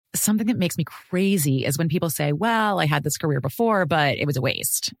something that makes me crazy is when people say, well, I had this career before, but it was a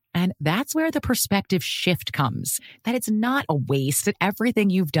waste. And that's where the perspective shift comes, that it's not a waste, that everything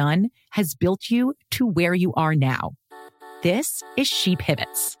you've done has built you to where you are now. This is She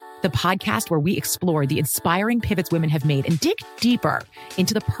Pivots, the podcast where we explore the inspiring pivots women have made and dig deeper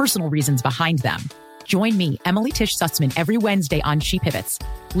into the personal reasons behind them. Join me, Emily Tish Sussman, every Wednesday on She Pivots.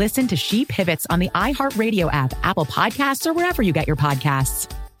 Listen to She Pivots on the iHeartRadio app, Apple Podcasts, or wherever you get your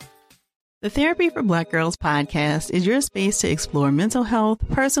podcasts. The Therapy for Black Girls podcast is your space to explore mental health,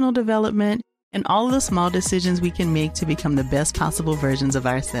 personal development, and all of the small decisions we can make to become the best possible versions of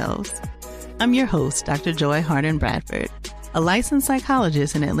ourselves. I'm your host, Dr. Joy Harden Bradford, a licensed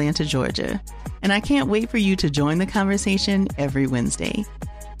psychologist in Atlanta, Georgia, and I can't wait for you to join the conversation every Wednesday.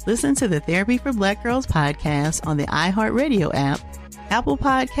 Listen to the Therapy for Black Girls podcast on the iHeartRadio app, Apple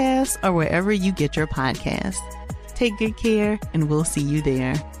Podcasts, or wherever you get your podcasts. Take good care, and we'll see you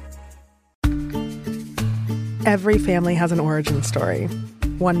there. Every family has an origin story,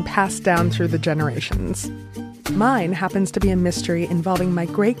 one passed down through the generations. Mine happens to be a mystery involving my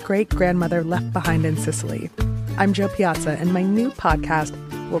great-great-grandmother left behind in Sicily. I'm Jo Piazza, and my new podcast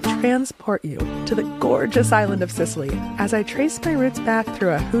will transport you to the gorgeous island of Sicily as I trace my roots back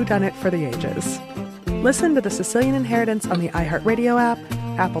through a whodunit for the ages. Listen to The Sicilian Inheritance on the iHeartRadio app,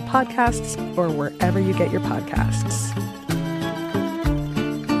 Apple Podcasts, or wherever you get your podcasts.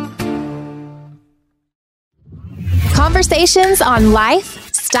 Conversations on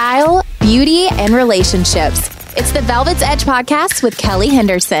life, style, beauty, and relationships. It's the Velvet's Edge podcast with Kelly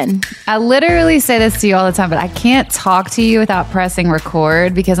Henderson. I literally say this to you all the time, but I can't talk to you without pressing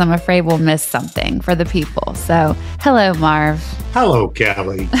record because I'm afraid we'll miss something for the people. So, hello, Marv. Hello,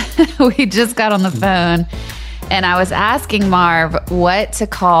 Kelly. We just got on the phone and I was asking Marv what to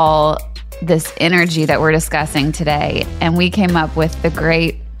call this energy that we're discussing today. And we came up with the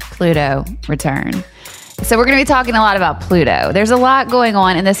great Pluto return. So we're going to be talking a lot about Pluto. There's a lot going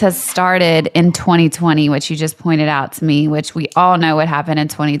on, and this has started in 2020, which you just pointed out to me, which we all know what happened in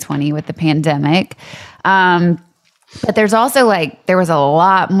 2020 with the pandemic. But there's also there was a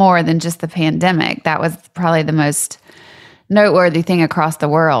lot more than just the pandemic. That was probably the most noteworthy thing across the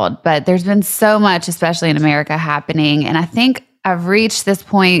world. But there's been so much, especially in America, happening. And I think I've reached this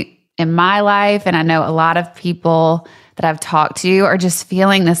point in my life, and I know a lot of people that I've talked to are just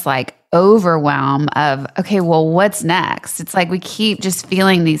feeling this overwhelm of, okay, well, what's next? It's like we keep just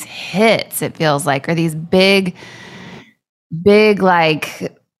feeling these hits, it feels like, or these big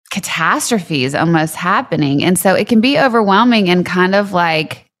catastrophes almost happening. And so it can be overwhelming and kind of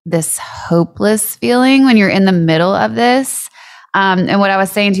like this hopeless feeling when you're in the middle of this. And what I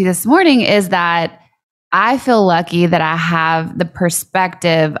was saying to you this morning is that I feel lucky that I have the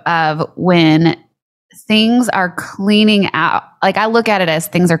perspective of when things are cleaning out. I look at it as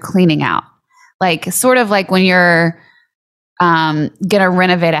things are cleaning out. Sort of like when you're going to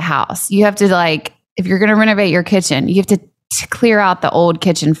renovate a house. You have to if you're going to renovate your kitchen, you have to clear out the old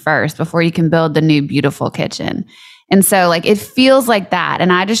kitchen first before you can build the new beautiful kitchen. And so it feels like that.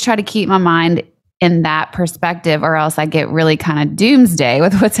 And I just try to keep my mind in that perspective, or else I get really kind of doomsday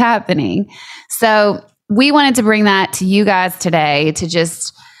with what's happening. So we wanted to bring that to you guys today to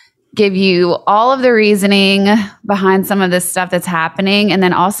just give you all of the reasoning behind some of this stuff that's happening, and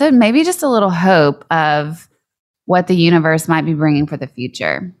then also maybe just a little hope of what the universe might be bringing for the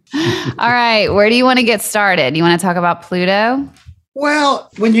future. All right, where do you want to get started? You want to talk about Pluto? Well,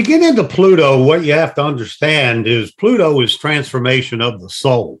 when you get into Pluto, what you have to understand is Pluto is transformation of the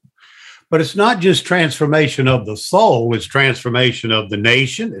soul. But it's not just transformation of the soul, it's transformation of the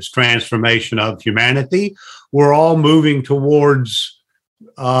nation, it's transformation of humanity. We're all moving towards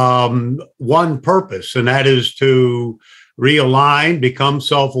one purpose, and that is to realign, become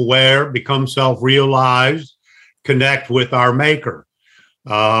self-aware, become self-realized, connect with our maker.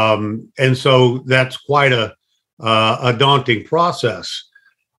 And so that's quite a daunting process.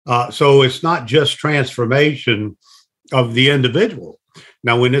 So it's not just transformation of the individual.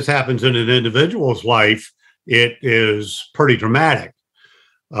 Now, when this happens in an individual's life, it is pretty dramatic.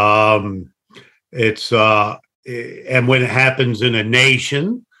 And when it happens in a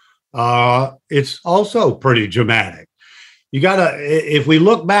nation, it's also pretty dramatic. If we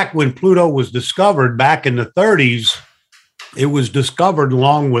look back when Pluto was discovered back in the 30s, it was discovered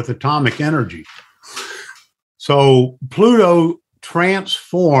along with atomic energy. So Pluto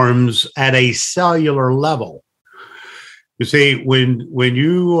transforms at a cellular level. You see, when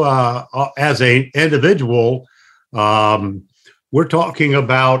you, as an individual, we're talking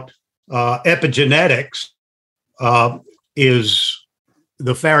about epigenetics is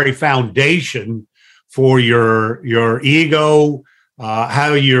the very foundation for your ego,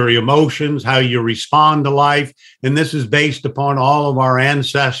 how your emotions, how you respond to life. And this is based upon all of our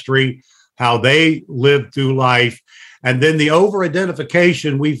ancestry, how they lived through life. And then the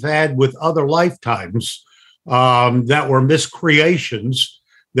over-identification we've had with other lifetimes that were miscreations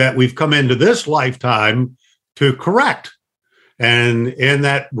that we've come into this lifetime to correct. And in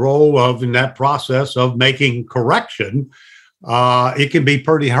that in that process of making correction, it can be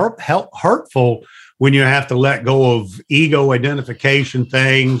pretty hurtful when you have to let go of ego identification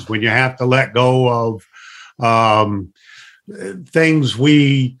things, when you have to let go of things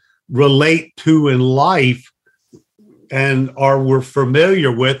we relate to in life and we're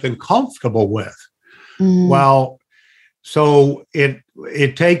familiar with and comfortable with. Mm. Well, so it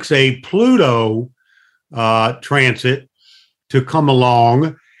takes a Pluto transit to come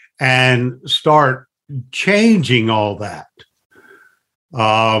along and start changing all that.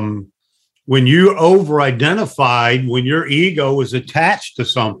 When you over-identified, when your ego is attached to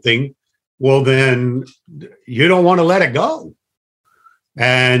something, well, then you don't want to let it go.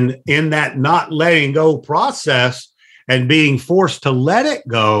 And in that not letting go process and being forced to let it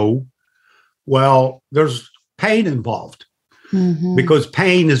go, well, there's pain involved, because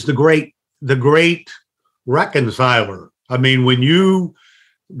pain is the great reconciler. I mean, when you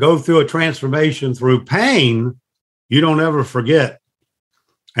go through a transformation through pain, you don't ever forget.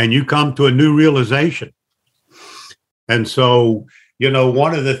 And you come to a new realization. And so,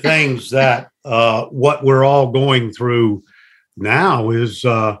 one of the things that what we're all going through now is,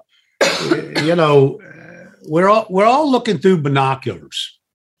 we're all looking through binoculars,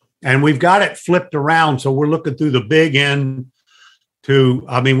 and we've got it flipped around. So we're looking through the big end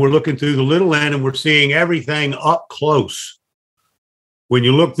we're looking through the little end, and we're seeing everything up close. When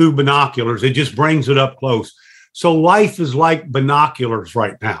you look through binoculars, it just brings it up close. So life is like binoculars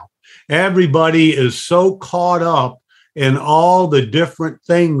right now. Everybody is so caught up in all the different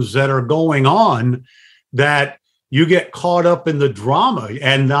things that are going on that you get caught up in the drama.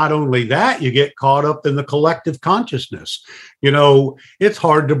 And not only that, you get caught up in the collective consciousness. It's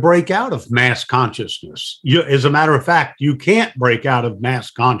hard to break out of mass consciousness. As a matter of fact, you can't break out of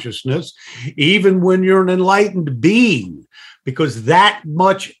mass consciousness, even when you're an enlightened being, because that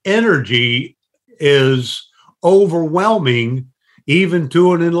much energy is overwhelming even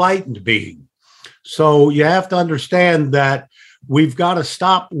to an enlightened being. So you have to understand that we've got to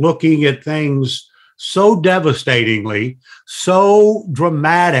stop looking at things so devastatingly, so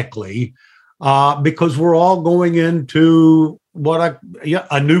dramatically, because we're all going into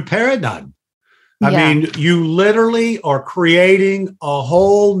a new paradigm. I mean, you literally are creating a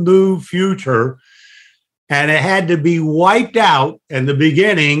whole new future, and it had to be wiped out in the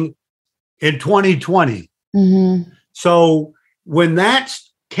beginning in 2020. So when that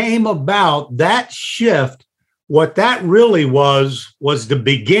came about, that shift, what that really was the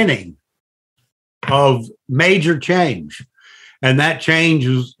beginning of major change. And that change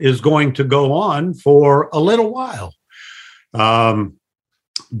is going to go on for a little while.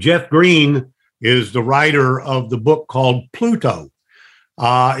 Jeff Green is the writer of the book called Pluto,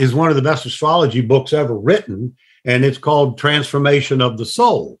 is one of the best astrology books ever written. And it's called Transformation of the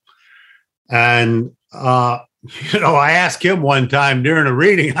Soul. And, I asked him one time during a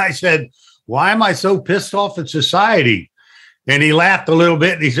reading, I said, why am I so pissed off at society? And he laughed a little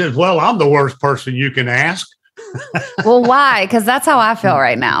bit and he says, well, I'm the worst person you can ask. Well, why? Because that's how I feel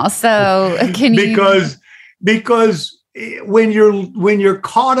right now. So because when you're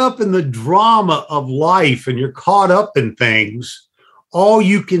caught up in the drama of life and you're caught up in things, all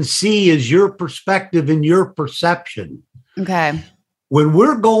you can see is your perspective and your perception. Okay. When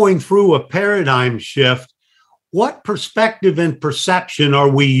we're going through a paradigm shift, what perspective and perception are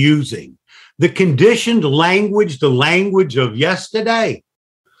we using? The conditioned language, the language of yesterday.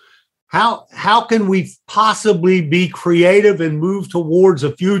 How can we possibly be creative and move towards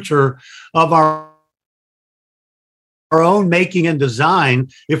a future of our own making and design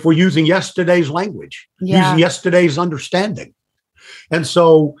if we're using yesterday's language, using yesterday's understanding? And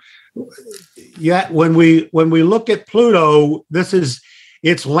so, when we look at Pluto,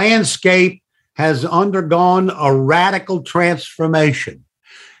 its landscape has undergone a radical transformation.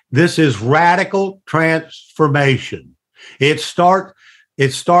 This is radical transformation. It starts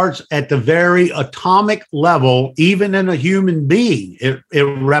at the very atomic level, even in a human being. It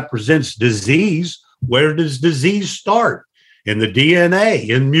represents disease. Where does disease start? In the DNA,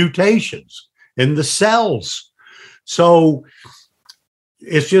 in mutations, in the cells. So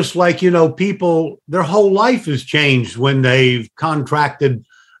it's just like, people, their whole life has changed when they've contracted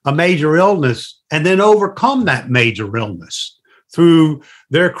a major illness and then overcome that major illness through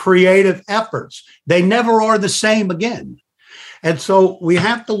their creative efforts. They never are the same again. And so we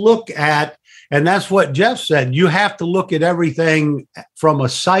have to look at, and that's what Jeff said, you have to look at everything from a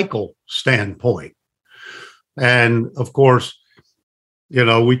cycle standpoint. And of course,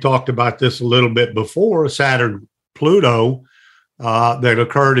 we talked about this a little bit before. Saturn Pluto that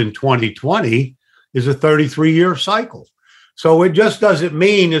occurred in 2020 is a 33-year cycle. So it just doesn't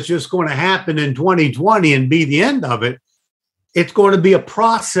mean it's just going to happen in 2020 and be the end of it. It's going to be a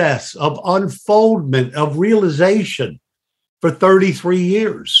process of unfoldment, of realization for 33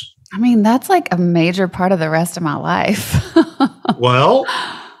 years. I mean, that's like a major part of the rest of my life. Well,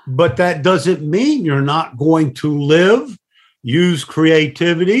 but that doesn't mean you're not going to live, use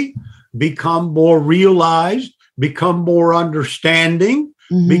creativity, become more realized, become more understanding,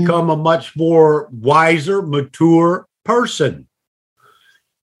 become a much more wiser, mature person.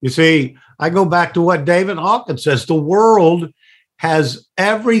 You see, I go back to what David Hawkins says. The world has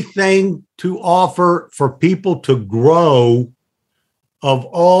everything to offer for people to grow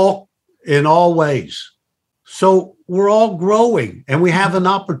in all ways. So we're all growing, and we have an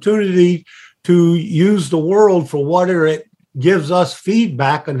opportunity to use the world for what it gives us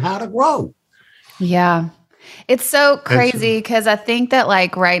feedback on how to grow. Yeah. It's so crazy because I think that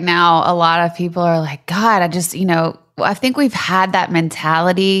like right now, a lot of people are like, God, I think we've had that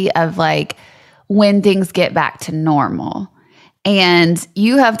mentality of like when things get back to normal. And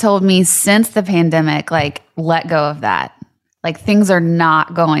you have told me since the pandemic, like, let go of that. Like things are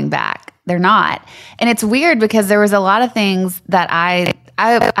not going back. They're not. And it's weird because there was a lot of things that I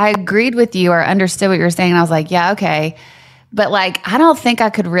agreed with you or understood what you were saying. And I was like, yeah, okay. But like, I don't think I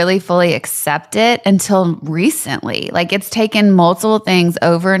could really fully accept it until recently. Like it's taken multiple things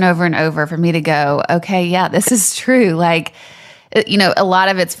over and over and over for me to go, okay, yeah, this is true. Like, a lot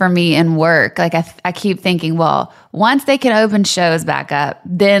of it's for me in work. Like I keep thinking, well, once they can open shows back up,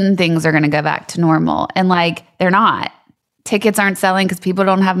 then things are going to go back to normal. And like, they're not. Tickets aren't selling because people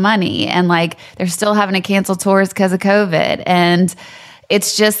don't have money. And like, they're still having to cancel tours because of COVID. And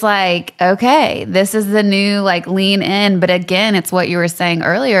it's just like, okay, this is the new like lean in. But again, it's what you were saying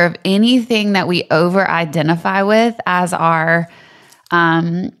earlier of anything that we over identify with as our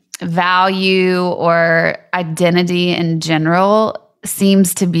value or identity in general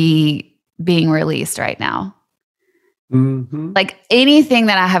seems to be being released right now. Mm-hmm. Like anything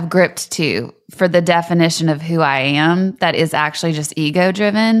that I have gripped to for the definition of who I am that is actually just ego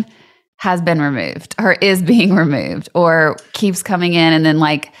driven has been removed or is being removed or keeps coming in and then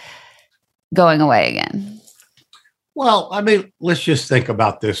like going away again. Well, I mean, let's just think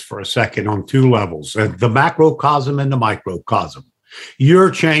about this for a second on two levels, the macrocosm and the microcosm.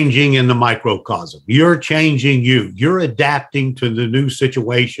 You're changing in the microcosm. You're changing you. You're adapting to the new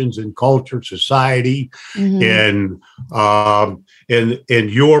situations in culture, society, in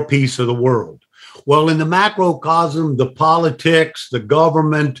your piece of the world. Well, in the macrocosm, the politics, the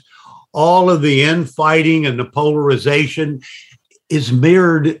government, all of the infighting and the polarization is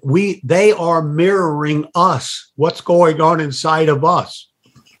mirrored. They are mirroring us, what's going on inside of us.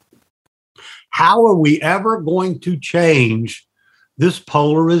 How are we ever going to change this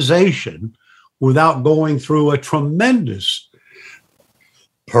polarization without going through a tremendous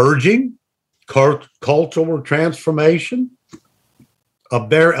purging, cultural transformation, a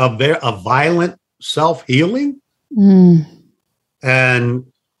violent self-healing, and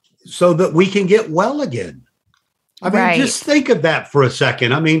so that we can get well again? I mean, just think of that for a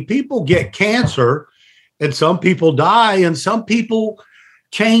second. I mean, people get cancer and some people die and some people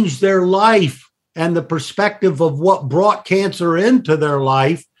change their life and the perspective of what brought cancer into their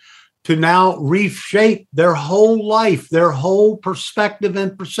life to now reshape their whole life, their whole perspective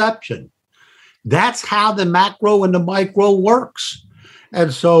and perception. That's how the macro and the micro works.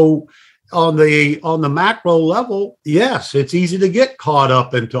 And so on the macro level, yes, it's easy to get caught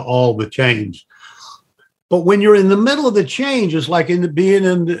up into all the change. But when you're in the middle of the change, it's like being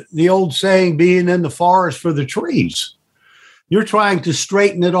in the old saying, being in the forest for the trees. You're trying to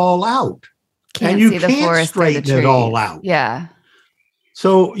straighten it all out. And you can't straighten it all out. Yeah.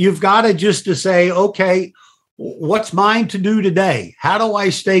 So you've got to say, okay, what's mine to do today? How do I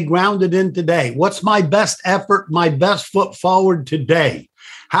stay grounded in today? What's my best effort, my best foot forward today?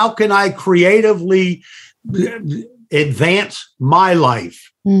 How can I creatively advance my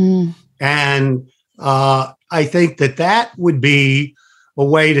life? And I think that would be a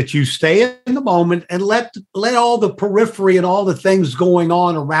way that you stay in the moment and let all the periphery and all the things going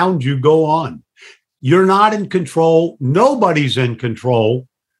on around you go on. You're not in control. Nobody's in control,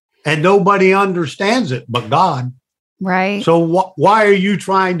 and nobody understands it but God. Right. So why are you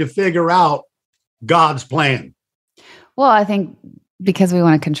trying to figure out God's plan? Well, I think because we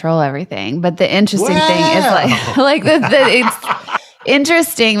want to control everything. But the interesting thing is it's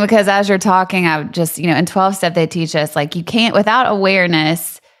interesting because as you're talking, I just, in 12-step, they teach us like you can't, without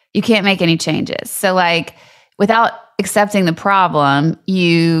awareness, you can't make any changes. So like without accepting the problem,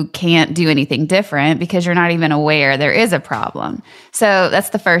 you can't do anything different because you're not even aware there is a problem. So that's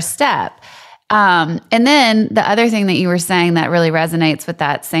the first step. And then the other thing that you were saying that really resonates with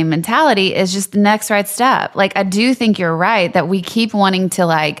that same mentality is just the next right step. Like, I do think you're right that we keep wanting to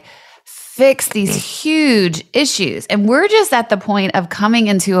like fix these huge issues. And we're just at the point of coming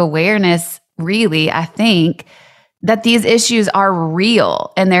into awareness, really, I think, that these issues are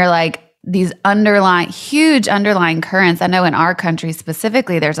real and they're like these huge underlying currents. I know in our country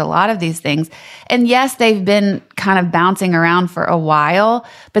specifically, there's a lot of these things. And yes, they've been kind of bouncing around for a while,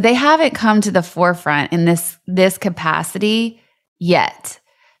 but they haven't come to the forefront in this capacity yet.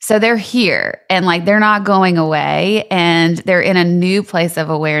 So they're here and like they're not going away and they're in a new place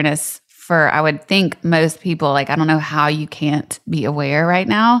of awareness for, I would think, most people. Like, I don't know how you can't be aware right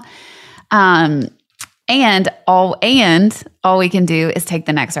now. And all we can do is take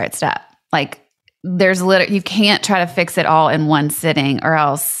the next right step. Like you can't try to fix it all in one sitting or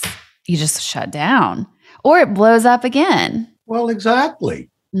else you just shut down or it blows up again. Well, exactly.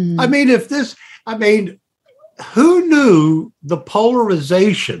 Mm-hmm. Who knew the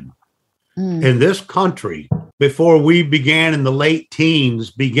polarization in this country before we began in the late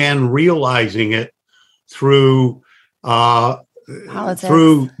teens, began realizing it through that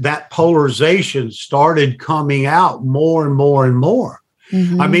polarization started coming out more and more and more.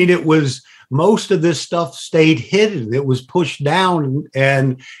 Mm-hmm. Most of this stuff stayed hidden. It was pushed down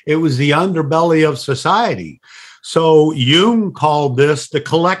and it was the underbelly of society. So Jung called this the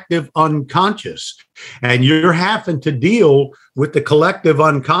collective unconscious. And you're having to deal with the collective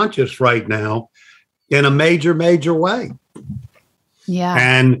unconscious right now in a major, major way. Yeah.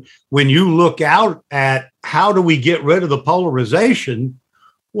 And when you look out at how do we get rid of the polarization,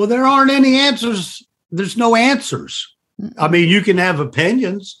 well, there aren't any answers. There's no answers. I mean, you can have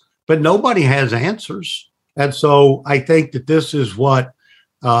opinions, but nobody has answers. And so I think that this is what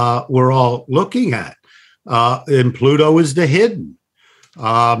we're all looking at. And Pluto is the hidden. It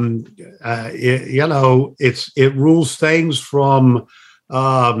rules things from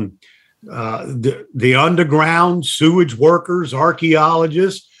the underground, sewage workers,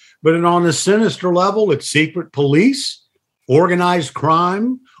 archaeologists, but on a sinister level, it's secret police, organized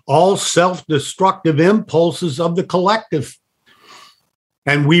crime, all self-destructive impulses of the collective.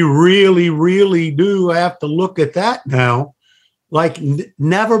 And we really, really do have to look at that now, like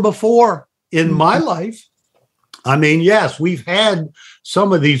never before in my life. I mean, yes, we've had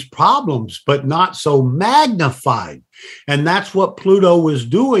some of these problems, but not so magnified. And that's what Pluto was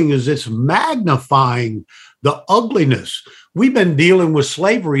doing, is it's magnifying the ugliness. We've been dealing with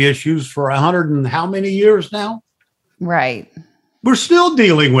slavery issues for 100 and how many years now? Right. We're still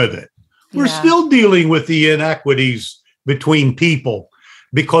dealing with it. We're still dealing with the inequities between people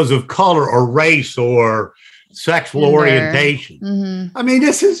because of color or race or sexual orientation. Mm-hmm. I mean,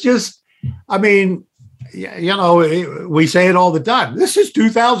 this is just, we say it all the time. This is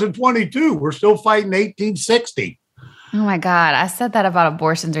 2022. We're still fighting 1860. Oh my God. I said that about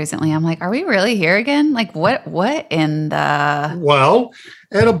abortions recently. I'm like, are we really here again? Like what in the... Well,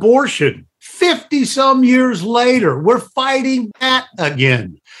 an abortion 50 some years later, we're fighting that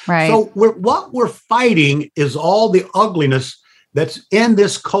again. Right. So what we're fighting is all the ugliness that's in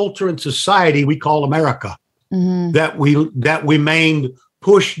this culture and society we call America, mm-hmm. that we remained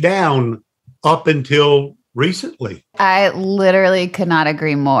pushed down up until recently. I literally could not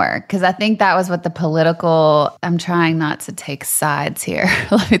agree more, because I think that was what the political, I'm trying not to take sides here.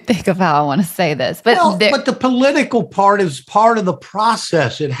 Let me think of how I want to say this. But the political part is part of the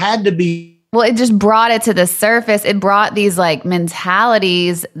process. It had to be. Well, it just brought it to the surface. It brought these like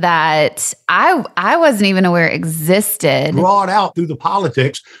mentalities that I wasn't even aware existed. Brought out through the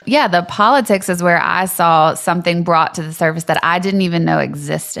politics. Yeah, the politics is where I saw something brought to the surface that I didn't even know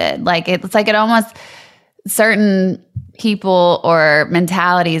existed. Like it's like it almost, certain people or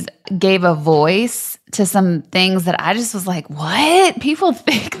mentalities gave a voice to some things that I just was like, what? People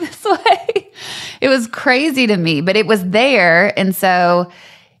think this way? It was crazy to me, but it was there. And so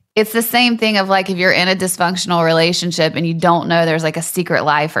it's the same thing of like, if you're in a dysfunctional relationship and you don't know there's like a secret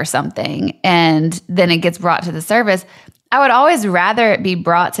life or something, and then it gets brought to the surface, I would always rather it be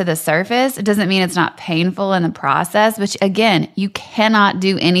brought to the surface. It doesn't mean it's not painful in the process, but again, you cannot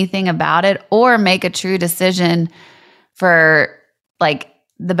do anything about it or make a true decision for like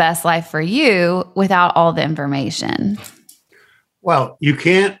the best life for you without all the information. Well, you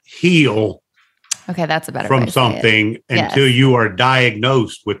can't heal Okay, that's a better from way to say it. something until you are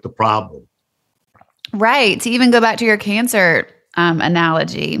diagnosed with the problem. Right. To even go back to your cancer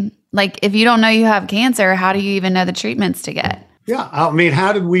analogy, like if you don't know you have cancer, how do you even know the treatments to get? Yeah. I mean,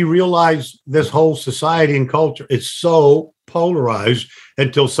 how did we realize this whole society and culture is so polarized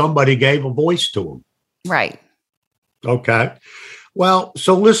until somebody gave a voice to them? Right. Okay. Well,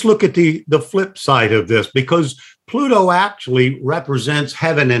 so let's look at the flip side of this, because Pluto actually represents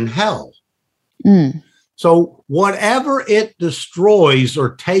heaven and hell. Mm. So whatever it destroys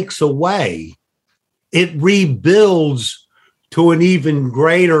or takes away, it rebuilds to an even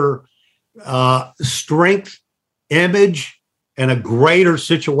greater strength, image, and a greater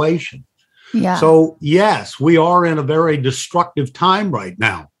situation. Yeah. So yes, we are in a very destructive time right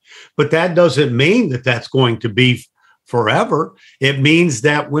now, but that doesn't mean that that's going to be forever. It means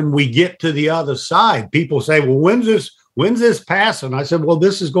that when we get to the other side, people say, well, when's this passing? I said, well,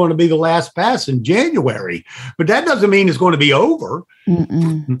 this is going to be the last pass in January, but that doesn't mean it's going to be over.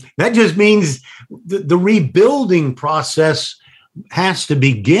 Mm-mm. That just means the rebuilding process has to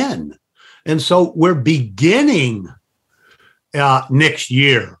begin. And so we're beginning next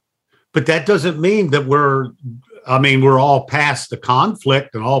year, but that doesn't mean that we're all past the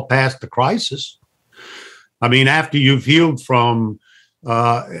conflict and all past the crisis. I mean, after you've healed from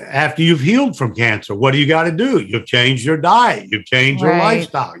cancer, what do you got to do? You've changed your diet. You've changed your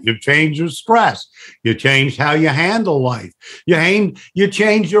lifestyle. You've changed your stress. You changed how you handle life. You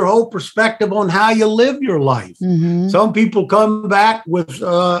change your whole perspective on how you live your life. Mm-hmm. Some people come back with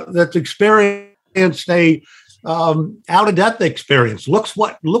that's experienced a out of death experience. Look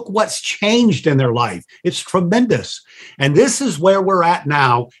what's changed in their life. It's tremendous. And this is where we're at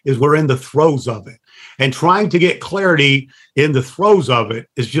now, is we're in the throes of it. And trying to get clarity in the throes of it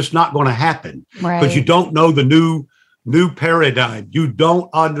is just not going to happen, because you don't know the new paradigm. You don't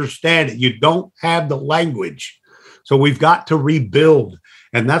understand it. You don't have the language. So we've got to rebuild.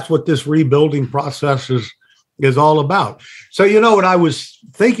 And that's what this rebuilding process is all about. So, when I was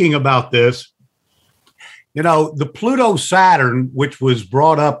thinking about this, the Pluto Saturn, which was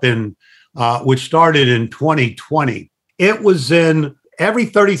brought up which started in 2020, it was in every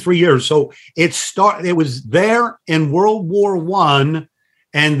 33 years. So it was there in World War I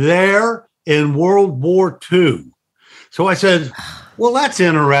and there in World War II. So I said, well, that's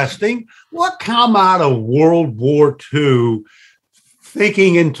interesting. What come out of World War II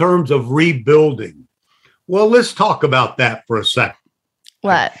thinking in terms of rebuilding? Well, let's talk about that for a second.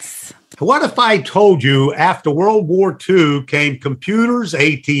 Let's. What if I told you after World War II came computers,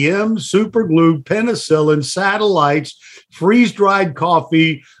 ATMs, super glue, penicillin, satellites, freeze-dried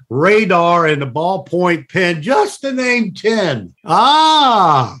coffee, radar, and a ballpoint pen, just to name 10.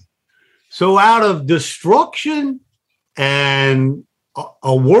 So out of destruction and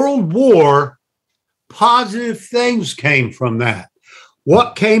a world war, positive things came from that.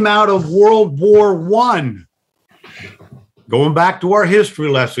 What came out of World War I? Going back to our history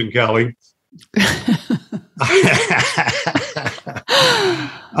lesson, Kelly.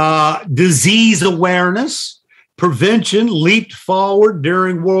 Disease awareness, prevention leaped forward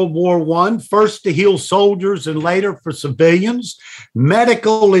during World War I, first to heal soldiers and later for civilians.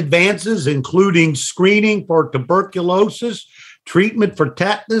 Medical advances, including screening for tuberculosis, treatment for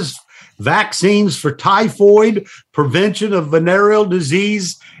tetanus, vaccines for typhoid, prevention of venereal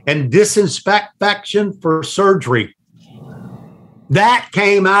disease, and disinfection for surgery. That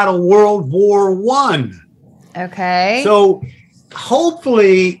came out of World War I. Okay. So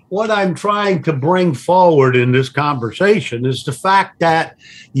hopefully what I'm trying to bring forward in this conversation is the fact that,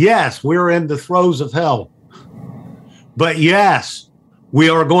 yes, we're in the throes of hell. But yes, we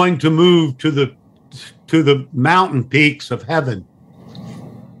are going to move to the mountain peaks of heaven.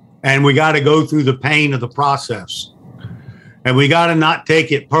 And we got to go through the pain of the process. And we got to not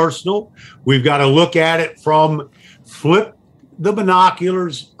take it personal. We've got to look at it from flip the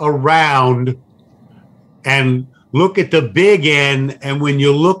binoculars around and look at the big end. And when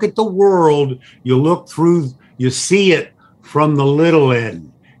you look at the world, you see it from the little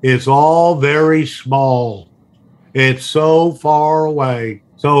end. It's all very small. It's so far away.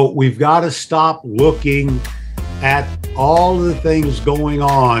 So we've got to stop looking at all the things going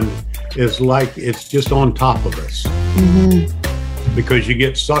on is like it's just on top of us. Mm-hmm. Because you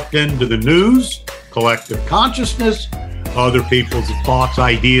get sucked into the news, collective consciousness, other people's thoughts,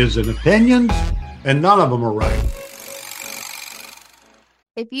 ideas, and opinions, and none of them are right.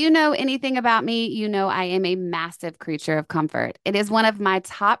 If you know anything about me, you know I am a massive creature of comfort. It is one of my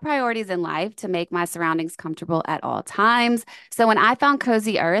top priorities in life to make my surroundings comfortable at all times. So when I found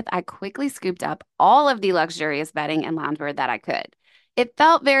Cozy Earth, I quickly scooped up all of the luxurious bedding and loungewear that I could. It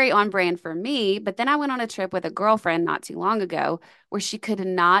felt very on brand for me, but then I went on a trip with a girlfriend not too long ago where she could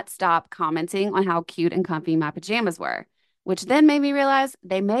not stop commenting on how cute and comfy my pajamas were, which then made me realize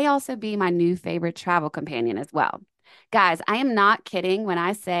they may also be my new favorite travel companion as well. Guys, I am not kidding when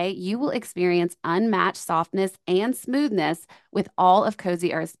I say you will experience unmatched softness and smoothness with all of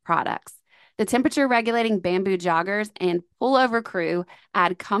Cozy Earth's products. The temperature regulating bamboo joggers and pullover crew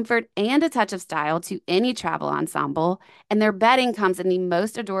add comfort and a touch of style to any travel ensemble, and their bedding comes in the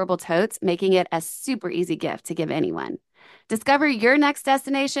most adorable totes, making it a super easy gift to give anyone. Discover your next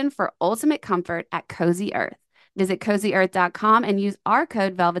destination for ultimate comfort at Cozy Earth. Visit CozyEarth.com and use our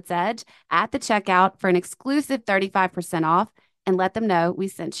code Velvet's Edge at the checkout for an exclusive 35% off, and let them know we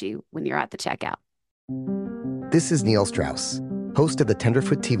sent you when you're at the checkout. This is Neil Strauss, host of the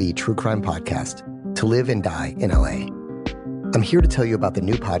Tenderfoot TV True Crime Podcast, To Live and Die in LA. I'm here to tell you about the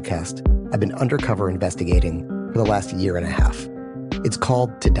new podcast I've been undercover investigating for the last year and a half. It's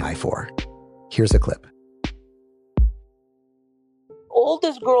called To Die For. Here's a clip. All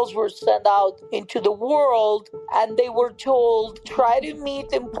these girls were sent out into the world and they were told, try to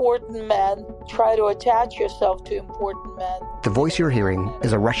meet important men, try to attach yourself to important men. The voice you're hearing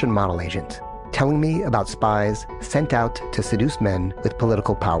is a Russian model agent telling me about spies sent out to seduce men with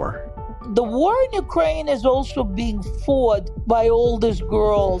political power. The war in Ukraine is also being fought by all these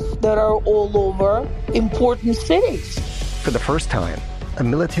girls that are all over important cities. For the first time, a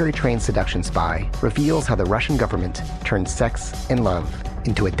military-trained seduction spy reveals how the Russian government turned sex and love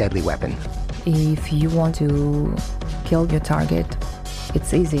into a deadly weapon. If you want to kill your target,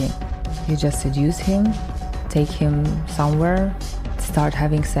 it's easy. You just seduce him, take him somewhere, start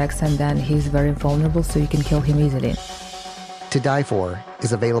having sex, and then he's very vulnerable, so you can kill him easily. To Die For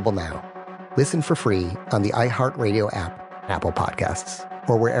is available now. Listen for free on the iHeartRadio app, Apple Podcasts,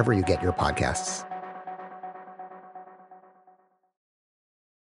 or wherever you get your podcasts.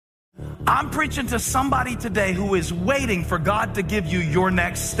 I'm preaching to somebody today who is waiting for God to give you your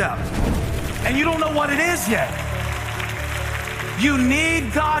next step. And you don't know what it is yet. You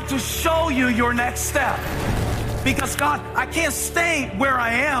need God to show you your next step. Because God, I can't stay where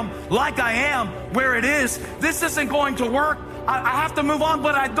I am, like I am, where it is. This isn't going to work. I have to move on,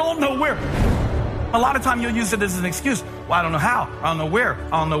 but I don't know where. A lot of time you'll use it as an excuse. Well, I don't know how. I don't know where.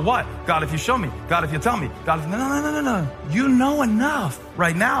 I don't know what. God, if you show me. God, if you tell me. God, if... No. You know enough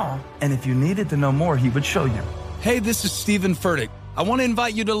right now. And if you needed to know more, he would show you. Hey, this is Stephen Furtick. I want to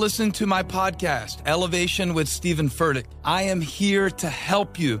invite you to listen to my podcast, Elevation with Stephen Furtick. I am here to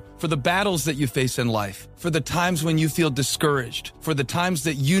help you for the battles that you face in life, for the times when you feel discouraged, for the times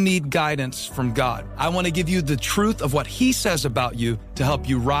that you need guidance from God. I want to give you the truth of what he says about you to help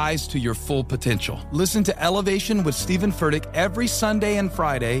you rise to your full potential. Listen to Elevation with Stephen Furtick every Sunday and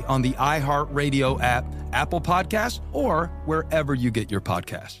Friday on the iHeartRadio app, Apple Podcasts, or wherever you get your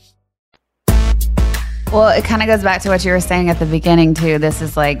podcasts. Well, it kind of goes back to what you were saying at the beginning, too. This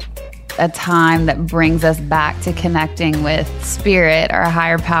is like a time that brings us back to connecting with spirit or a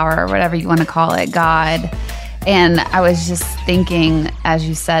higher power or whatever you want to call it, God. And I was just thinking, as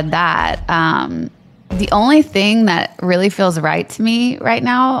you said that, the only thing that really feels right to me right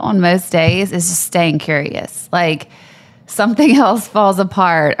now on most days is just staying curious. Like something else falls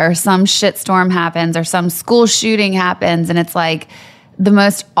apart or some shitstorm happens or some school shooting happens, and it's like the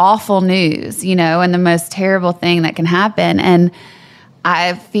most awful news, you know, and the most terrible thing that can happen. And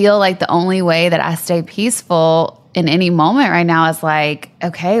I feel like the only way that I stay peaceful in any moment right now is like,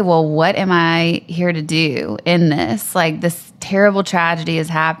 okay, well, what am I here to do in this? Like, this terrible tragedy is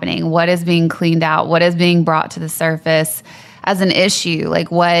happening. What is being cleaned out? What is being brought to the surface as an issue?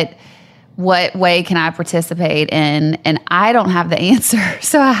 Like, what way can I participate in? And I don't have the answer.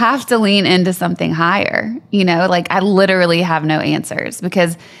 So I have to lean into something higher. You know, like I literally have no answers,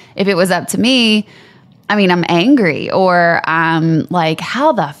 because if it was up to me, I mean, I'm angry or I'm like,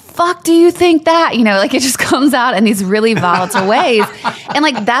 how the fuck do you think that? You know, like it just comes out in these really volatile ways. And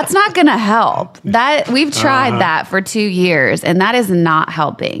like, that's not going to help. That we've tried that for 2 years and that is not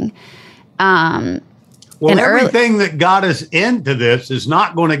helping. Well, everything that got us into this is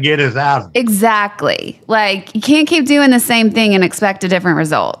not going to get us out of it. Exactly. Like, you can't keep doing the same thing and expect a different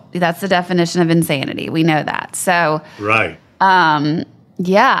result. That's the definition of insanity. We know that. So, right.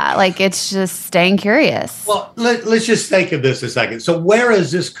 Yeah, like it's just staying curious. Well, let's just think of this a second. So, where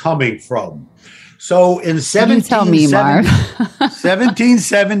is this coming from? So, in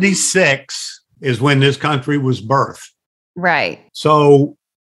 1776 is when this country was birthed. Right. So,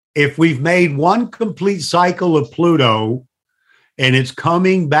 if we've made one complete cycle of Pluto and it's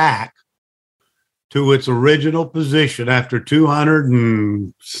coming back to its original position after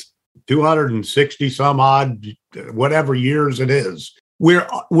 260 some odd, whatever years it is,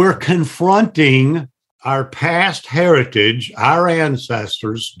 we're confronting our past heritage, our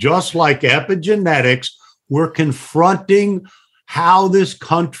ancestors, just like epigenetics. We're confronting how this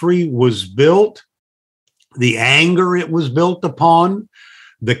country was built, the anger it was built upon,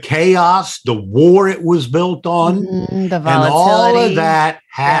 the chaos, the war it was built on, the volatility. And all of that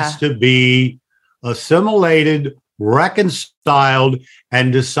has to be assimilated, reconciled,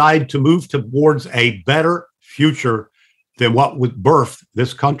 and decide to move towards a better future than what would birth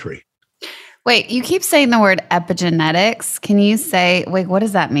this country. Wait, you keep saying the word epigenetics. Can you say, what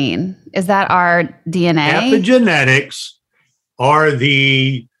does that mean? Is that our DNA? Epigenetics are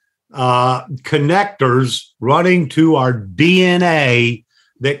the connectors running to our DNA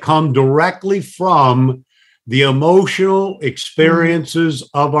that come directly from the emotional experiences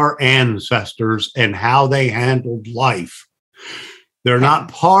of our ancestors and how they handled life. They're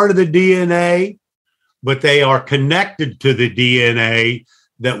not part of the DNA, but they are connected to the DNA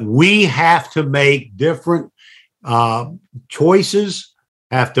that we have to make different choices,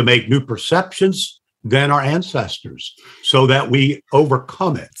 have to make new perceptions than our ancestors so that we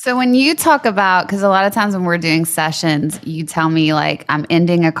overcome it. So when you talk about, because a lot of times when we're doing sessions, you tell me like, I'm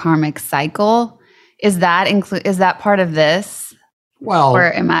ending a karmic cycle. Is that part of this? Well, or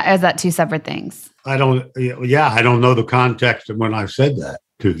is that two separate things? I don't know the context of when I said that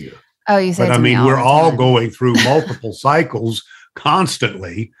to you. Oh, you said, but I mean, we're all going through multiple cycles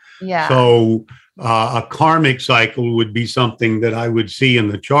constantly. Yeah. So a karmic cycle would be something that I would see in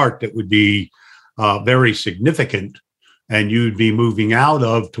the chart that would be very significant, and you'd be moving out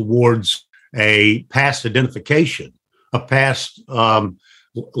of towards a past identification, a past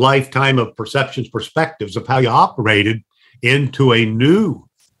lifetime of perceptions, perspectives of how you operated into a new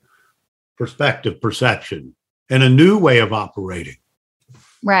perception and a new way of operating.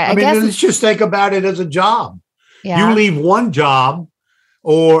 Right. I mean, let's just think about it as a job. Yeah. You leave one job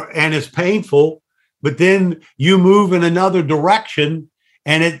and it's painful, but then you move in another direction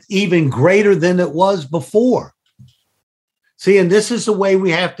and it's even greater than it was before. See, and this is the way we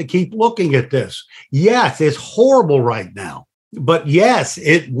have to keep looking at this. Yes, it's horrible right now, but yes,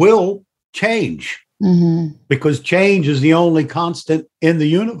 it will change because change is the only constant in the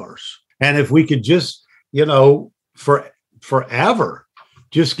universe. And if we could just, forever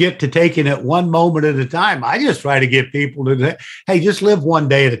just get to taking it one moment at a time. I just try to get people to, hey, just live one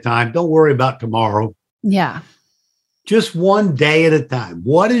day at a time. Don't worry about tomorrow. Yeah. Just one day at a time.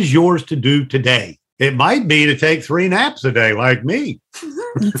 What is yours to do today? It might be to take 3 naps a day like me.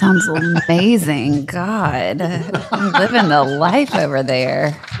 That sounds amazing. God, I'm living the life over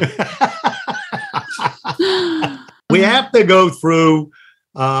there. We have to go through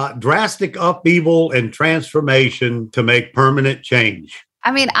drastic upheaval and transformation to make permanent change. I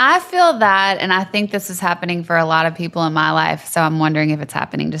mean, I feel that, and I think this is happening for a lot of people in my life. So I'm wondering if it's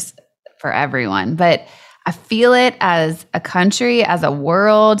happening just for everyone. But I feel it as a country, as a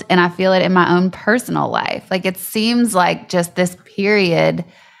world, and I feel it in my own personal life. Like it seems like just this period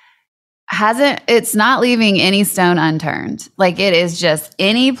it's not leaving any stone unturned. Like it is just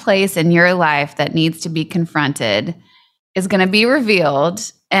any place in your life that needs to be confronted is going to be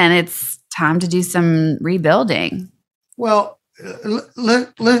revealed, and it's time to do some rebuilding. Well,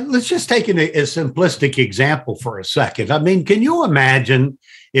 let's just take a simplistic example for a second. I mean, can you imagine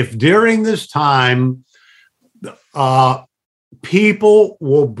if during this time, people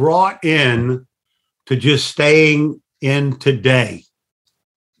were brought in to just staying in today?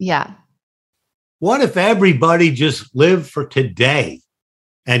 Yeah. What if everybody just lived for today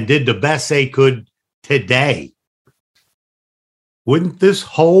and did the best they could today? Wouldn't this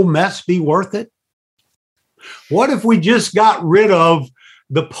whole mess be worth it? What if we just got rid of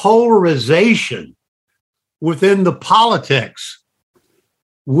the polarization within the politics?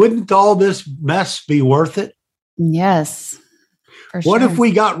 Wouldn't all this mess be worth it? Yes. What if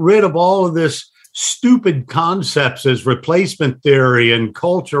we got rid of all of this stupid concepts as replacement theory and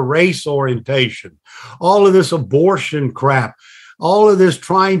culture, race orientation, all of this abortion crap, all of this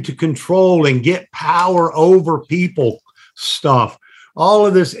trying to control and get power over people stuff, all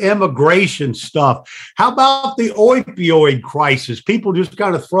of this immigration stuff? How about the opioid crisis? People just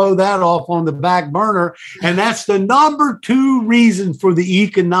kind of throw that off on the back burner. And that's the number 2 reason for the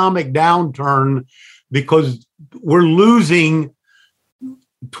economic downturn, because we're losing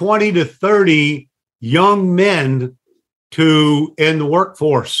 20 to 30 young men in the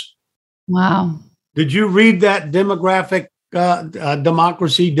workforce. Wow. Did you read that democracy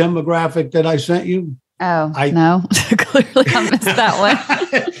demographic that I sent you? Oh, no. Clearly I missed that one.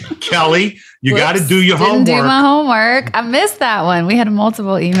 Kelly, you got to do your homework. Didn't do my homework. I missed that one. We had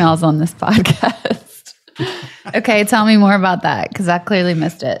multiple emails on this podcast. Okay, tell me more about that because I clearly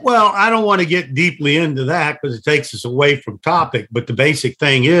missed it. Well, I don't want to get deeply into that because it takes us away from topic. But the basic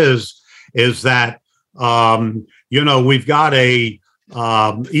thing is that we've got a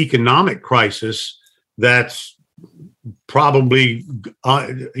economic crisis that's probably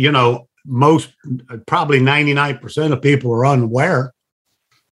probably 99% of people are unaware.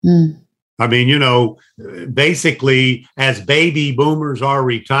 I mean, basically, as baby boomers are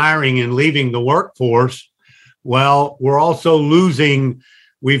retiring and leaving the workforce, well, we're also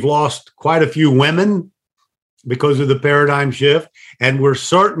we've lost quite a few women because of the paradigm shift, and we're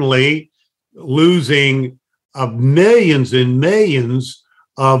certainly losing millions and millions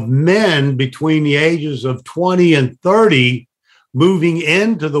of men between the ages of 20 and 30 moving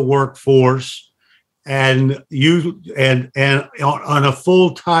into the workforce and on a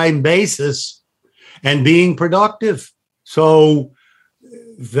full-time basis and being productive. So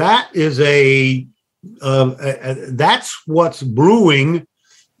that is that's what's brewing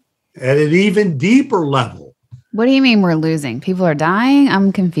at an even deeper level. What do you mean we're losing? People are dying?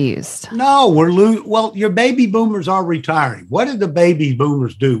 I'm confused. No, well, your baby boomers are retiring. What did the baby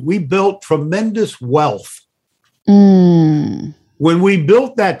boomers do? We built tremendous wealth. When we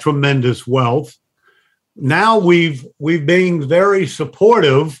built that tremendous wealth, now we've been very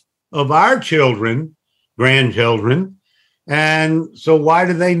supportive of our children, grandchildren. And so why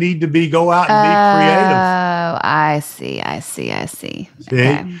do they need to go out and be creative? Oh, I see.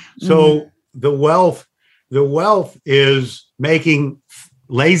 Okay. So the wealth is making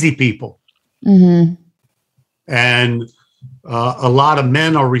lazy people. Mm-hmm. And a lot of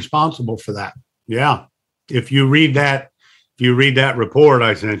men are responsible for that. Yeah. If you read that report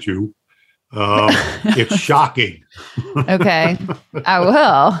I sent you, it's shocking. Okay. I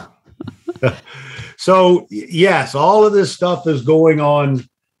will. So, yes, all of this stuff is going on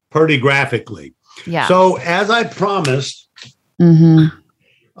pretty graphically. Yeah. So, as I promised,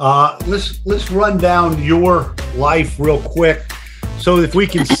 let's run down your life real quick so if we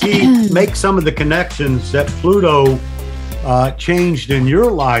can make some of the connections that Pluto changed in your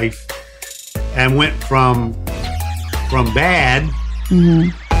life and went from bad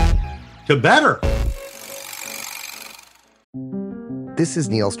to better. This is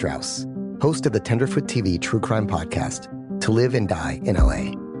Neil Strauss, host of the Tenderfoot TV True Crime Podcast, To Live and Die in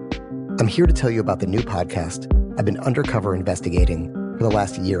LA. I'm here to tell you about the new podcast I've been undercover investigating for the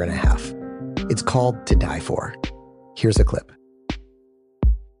last year and a half. It's called To Die For. Here's a clip.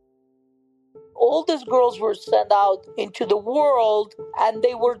 All these girls were sent out into the world and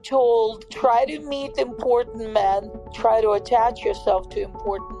they were told, try to meet important men, try to attach yourself to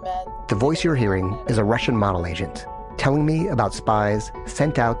important men. The voice you're hearing is a Russian model agent telling me about spies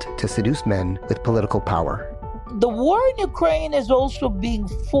sent out to seduce men with political power. The war in Ukraine is also being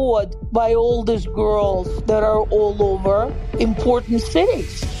fought by all these girls that are all over important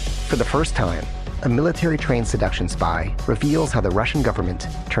cities. For the first time, a military-trained seduction spy reveals how the Russian government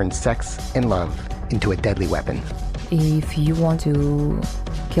turned sex and love into a deadly weapon. If you want to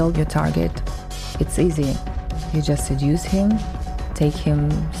kill your target, it's easy. You just seduce him, take him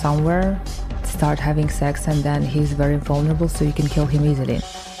somewhere, start having sex, and then he's very vulnerable, so you can kill him easily.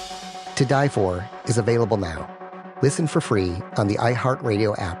 To Die For is available now. Listen for free on the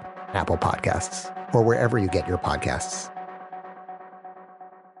iHeartRadio app, Apple Podcasts, or wherever you get your podcasts.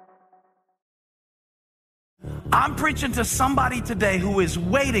 I'm preaching to somebody today who is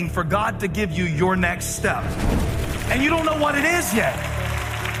waiting for God to give you your next step. And you don't know what it is yet.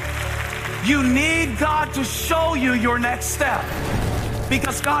 You need God to show you your next step.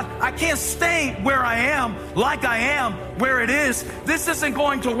 Because God, I can't stay where I am, like I am, where it is. This isn't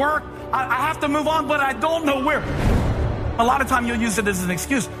going to work. I have to move on, but I don't know where. A lot of time you'll use it as an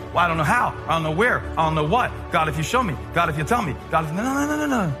excuse. Well, I don't know how. I don't know where. I don't know what. God, if you show me. God, if you tell me. God, if...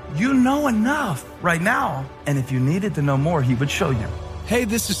 No. You know enough right now. And if you needed to know more, he would show you. Hey,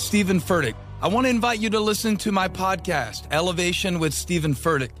 this is Stephen Furtick. I want to invite you to listen to my podcast, Elevation with Stephen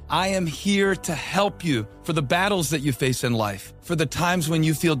Furtick. I am here to help you for the battles that you face in life, for the times when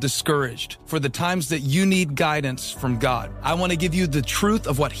you feel discouraged, for the times that you need guidance from God. I want to give you the truth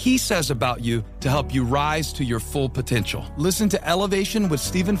of what he says about you to help you rise to your full potential. Listen to Elevation with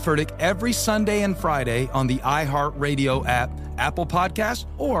Stephen Furtick every Sunday and Friday on the iHeartRadio app, Apple Podcasts,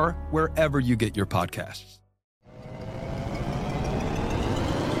 or wherever you get your podcasts.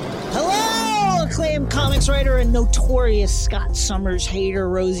 Hello, acclaimed comics writer and notorious Scott Summers hater,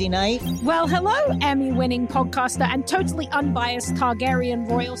 Rosie Knight. Well, hello, Emmy-winning podcaster and totally unbiased Targaryen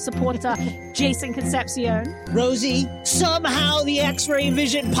royal supporter, Jason Concepcion. Rosie, somehow the X-Ray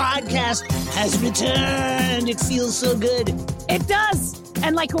Vision podcast has returned. It feels so good. It does.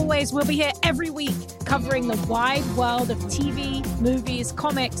 And like always, we'll be here every week covering the wide world of TV, movies,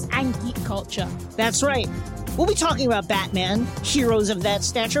 comics, and geek culture. That's right. We'll be talking about Batman, heroes of that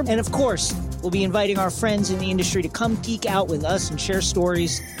stature, and of course, we'll be inviting our friends in the industry to come geek out with us and share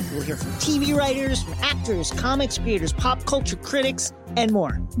stories. We'll hear from TV writers, from actors, comics creators, pop culture critics, and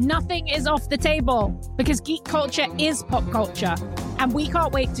more. Nothing is off the table because geek culture is pop culture, and we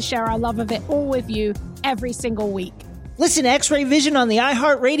can't wait to share our love of it all with you every single week. Listen to X-Ray Vision on the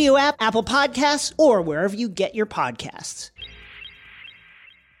iHeartRadio app, Apple Podcasts, or wherever you get your podcasts.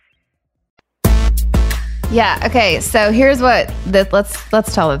 Yeah. Okay. So here's what let's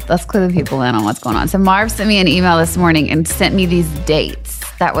clue the people in on what's going on. So Marv sent me an email this morning and sent me these dates.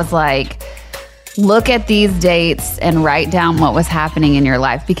 That was like, look at these dates and write down what was happening in your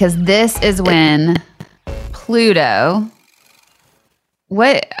life, because this is when Pluto.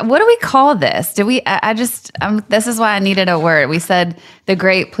 What do we call this? This is why I needed a word. We said the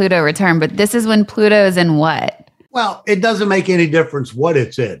great Pluto return, but this is when Pluto is in what? Well, it doesn't make any difference what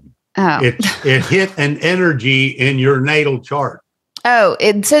it's in. Oh. It hit an energy in your natal chart. Oh,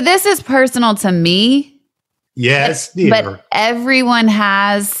 so this is personal to me? Yes, dear. But everyone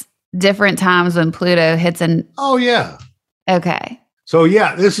has different times when Pluto hits an... Oh, yeah. Okay. So,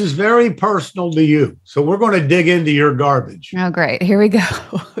 yeah, this is very personal to you. So we're going to dig into your garbage. Oh, great. Here we go.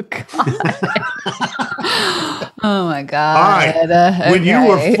 Oh, my God. All right. When you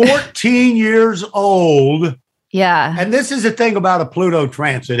were 14 years old... Yeah. And this is the thing about a Pluto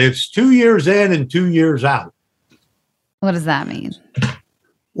transit. It's 2 years in and 2 years out. What does that mean?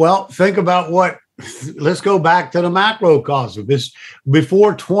 Well, think about let's go back to the macrocosm.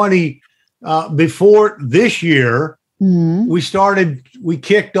 Before this year, we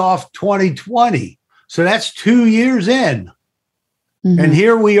kicked off 2020. So that's 2 years in. Mm-hmm. And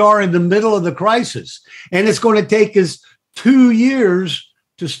here we are in the middle of the crisis. And it's going to take us 2 years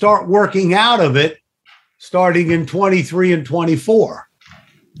to start working out of it, starting in 23 and 24.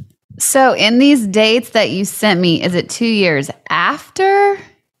 So in these dates that you sent me, is it 2 years after?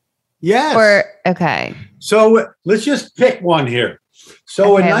 Yes. Okay. So let's just pick one here.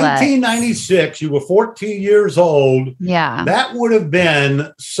 So in 1996, you were 14 years old. Yeah. That would have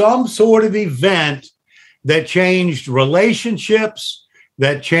been some sort of event that changed relationships,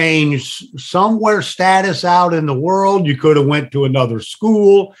 that changed somewhere status out in the world. You could have went to another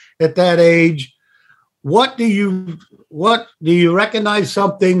school at that age. What do you recognize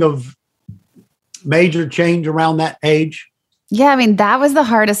something of major change around that age? Yeah, I mean, that was the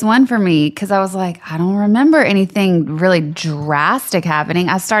hardest one for me because I was like, I don't remember anything really drastic happening.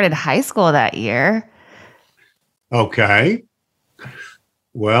 I started high school that year. Okay.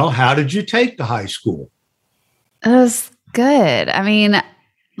 Well, how did you take to high school? It was good. I mean,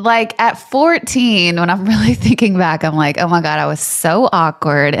 like at 14, when I'm really thinking back, I'm like, oh my God, I was so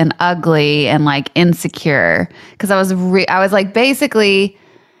awkward and ugly and like insecure because I was like basically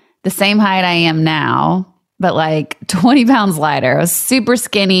the same height I am now, but like 20 pounds lighter. I was super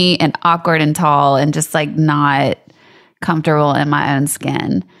skinny and awkward and tall and just like not comfortable in my own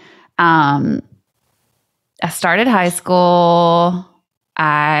skin. I started high school.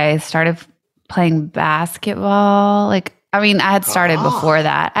 I started playing basketball. I had started before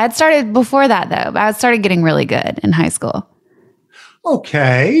that. I had started before that, though. But I started getting really good in high school.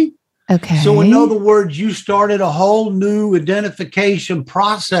 Okay. So in other words, you started a whole new identification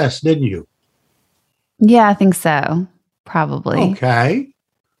process, didn't you? Yeah, I think so. Probably. Okay.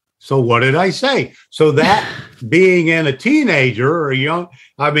 So what did I say? So that being in a teenager or young,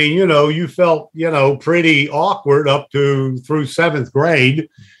 you felt, pretty awkward through seventh grade.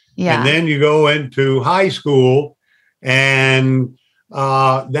 Yeah. And then you go into high school. And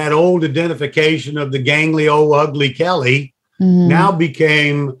that old identification of the gangly old ugly Kelly now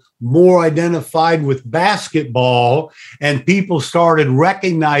became more identified with basketball, and people started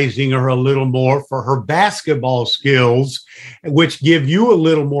recognizing her a little more for her basketball skills, which give you a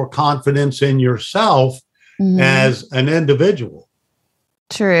little more confidence in yourself as an individual.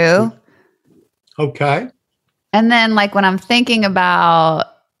 True. Okay. And then when I'm thinking about,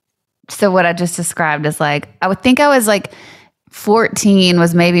 so what I just described is I would think I was 14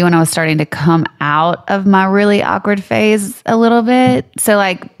 was maybe when I was starting to come out of my really awkward phase a little bit. So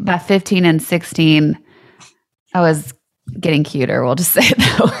by 15 and 16, I was getting cuter. We'll just say it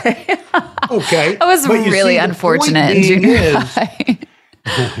that way. Okay. I was really unfortunate in junior high.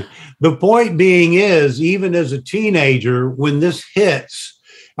 The point being is, even as a teenager, when this hits,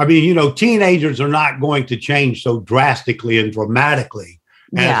 teenagers are not going to change so drastically and dramatically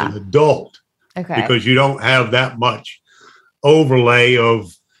as an adult. Okay. Because you don't have that much overlay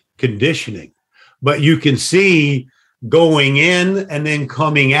of conditioning. But you can see going in and then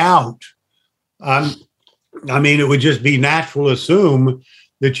coming out, I mean, it would just be natural to assume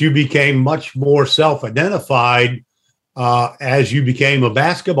that you became much more self-identified as you became a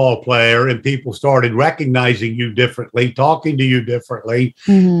basketball player and people started recognizing you differently, talking to you differently.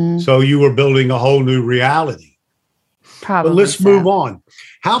 Mm-hmm. So you were building a whole new reality. Probably. But let's move on.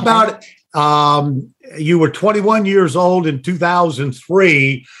 How about you were 21 years old in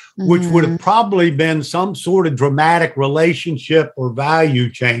 2003, which would have probably been some sort of dramatic relationship or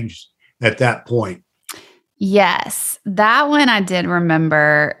value change at that point. Yes, that one I did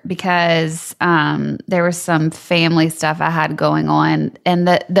remember because there was some family stuff I had going on. And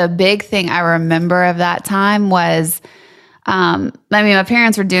the big thing I remember of that time was, my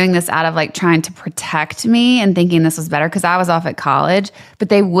parents were doing this out of like trying to protect me and thinking this was better because I was off at college, but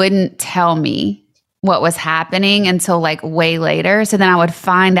they wouldn't tell me what was happening until like way later. So then I would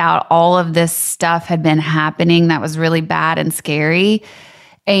find out all of this stuff had been happening that was really bad and scary.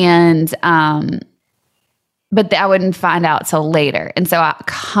 And, but I wouldn't find out till later. And so I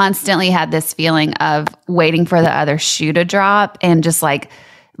constantly had this feeling of waiting for the other shoe to drop and just like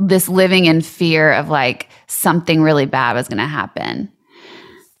this living in fear of like something really bad was going to happen.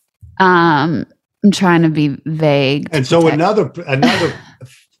 I'm trying to be vague. And so another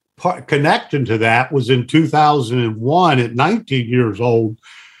part connecting to that was in 2001 at 19 years old,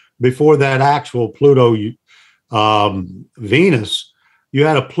 before that actual Pluto Venus, you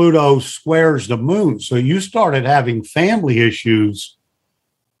had a Pluto squares the moon. So you started having family issues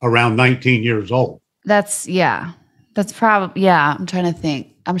around 19 years old. That's probably, I'm trying to think.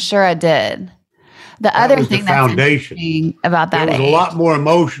 I'm sure I did. The other thing that's interesting about that there was a lot more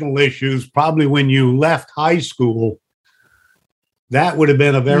emotional issues probably when you left high school. That would have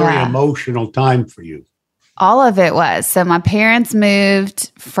been a very emotional time for you. All of it was. So my parents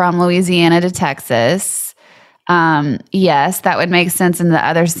moved from Louisiana to Texas. Yes, that would make sense in the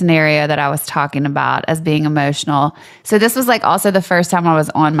other scenario that I was talking about as being emotional. So this was like also the first time I was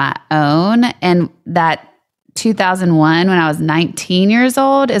on my own. And that 2001, when I was 19 years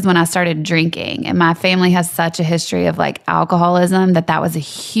old, is when I started drinking. And my family has such a history of like alcoholism that was a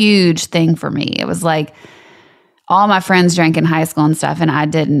huge thing for me. It was like all my friends drank in high school and stuff, and I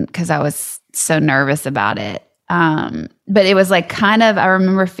didn't because I was so nervous about it. But it was like kind of, I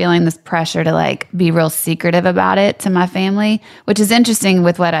remember feeling this pressure to like be real secretive about it to my family, which is interesting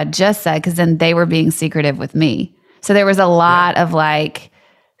with what I just said, because then they were being secretive with me. So there was a lot of like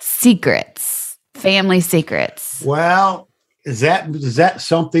secrets, family secrets. Well, is that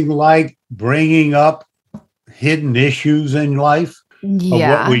something like bringing up hidden issues in life?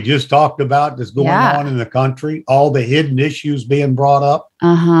 Yeah. Of what we just talked about that's going on in the country, all the hidden issues being brought up.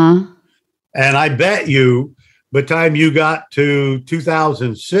 Uh-huh. And I bet you, by the time you got to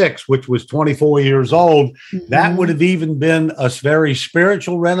 2006, which was 24 years old, that would have even been a very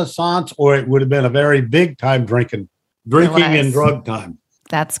spiritual renaissance, or it would have been a very big time drinking and drug time.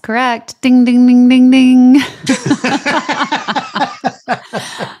 That's correct. Ding, ding, ding, ding, ding.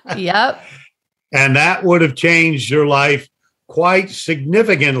 Yep. And that would have changed your life quite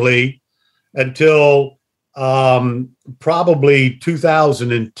significantly until probably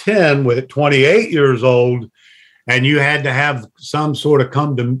 2010, with 28 years old. And you had to have some sort of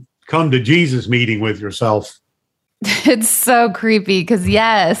come to Jesus meeting with yourself. It's so creepy because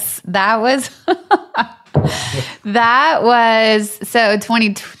yes, that was so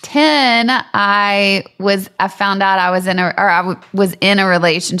 2010. I found out I was in a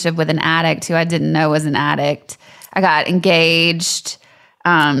relationship with an addict who I didn't know was an addict. I got engaged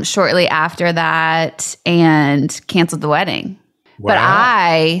shortly after that and canceled the wedding.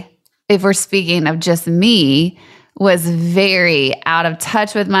 Wow. But if we're speaking of just me, was very out of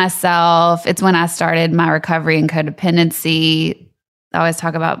touch with myself. It's when I started my recovery and codependency. I always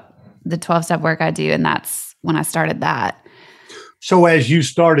talk about the 12-step work I do, and that's when I started that. So as you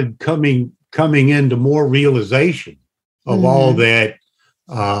started coming into more realization of all that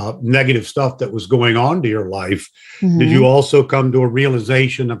negative stuff that was going on to your life, did you also come to a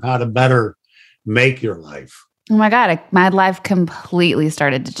realization of how to better make your life? Oh my God, my life completely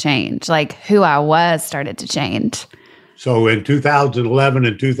started to change. Like who I was started to change. So in 2011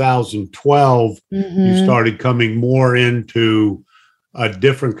 and 2012, you started coming more into a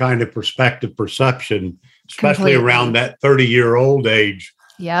different kind of perception, especially around that 30-year-old age,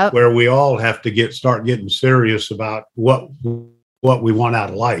 where we all have to start getting serious about what we want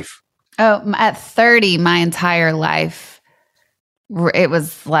out of life. Oh, at 30, my entire life, it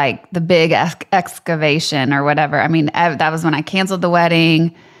was like the big excavation or whatever. I mean, that was when I canceled the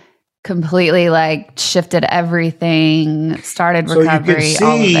wedding, completely like shifted everything, started recovery,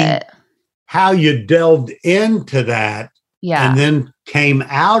 all of it. how you delved into that and then came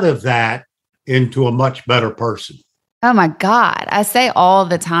out of that into a much better person. Oh my God. I say all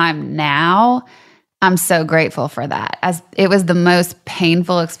the time now, I'm so grateful for that. As it was the most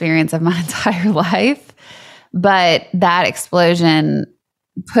painful experience of my entire life. But that explosion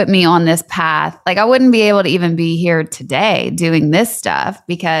put me on this path. Like I wouldn't be able to even be here today doing this stuff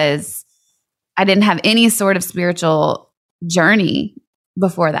because I didn't have any sort of spiritual journey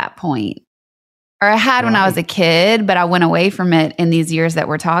before that point. Or I had when I was a kid, but I went away from it in these years that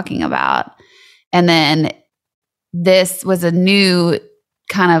we're talking about. And then this was a new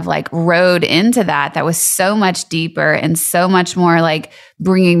kind of like road into that was so much deeper and so much more like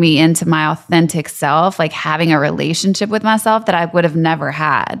bringing me into my authentic self, like having a relationship with myself that I would have never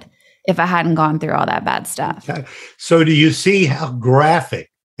had if I hadn't gone through all that bad stuff. Okay. So do you see how graphic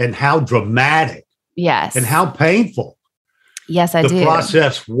and how dramatic yes, and how painful yes, I do. The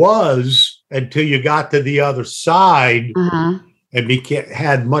process was until you got to the other side and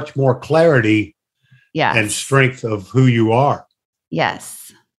had much more clarity and strength of who you are.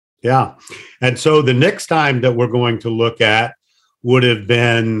 Yes. Yeah. And so the next time that we're going to look at would have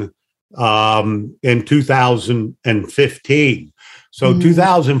been in 2015. So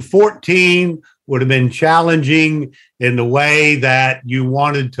 2014 would have been challenging in the way that you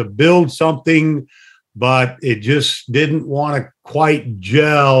wanted to build something, but it just didn't want to quite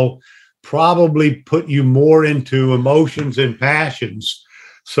gel, probably put you more into emotions and passions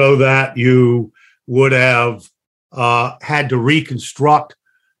so that you would have had to reconstruct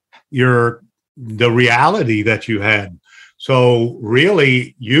the reality that you had. So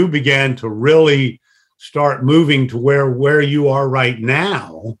really, you began to really start moving to where you are right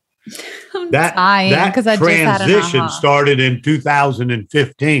now. That transition started in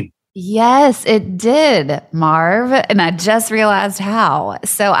 2015. Yes, it did, Marv. And I just realized how.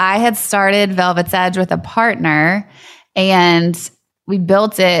 So I had started Velvet's Edge with a partner and we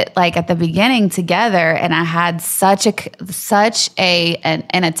built it like at the beginning together. And I had such an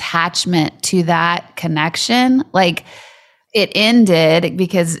attachment to that connection. Like it ended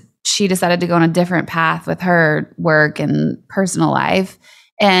because she decided to go on a different path with her work and personal life.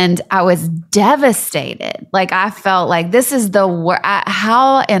 And I was devastated. Like I felt like this is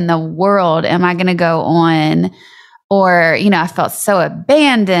how in the world am I going to go on? Or, I felt so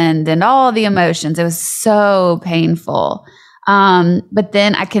abandoned and all the emotions. It was so painful. But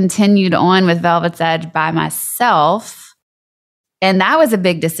then I continued on with Velvet's Edge by myself. And that was a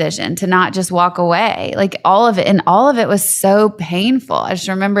big decision to not just walk away. Like all of it. And all of it was so painful. I just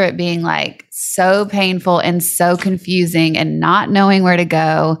remember it being like so painful and so confusing and not knowing where to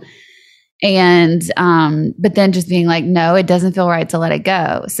go. And, but then just being like, no, it doesn't feel right to let it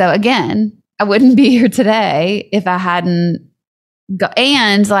go. So again, I wouldn't be here today if I hadn't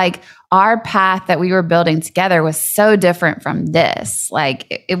and like our path that we were building together was so different from this.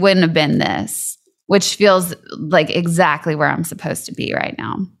 Like it wouldn't have been this, which feels like exactly where I'm supposed to be right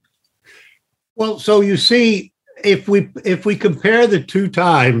now. Well, so you see, if we compare the two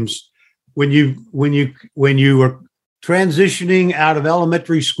times when you were transitioning out of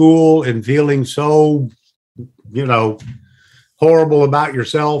elementary school and feeling so, horrible about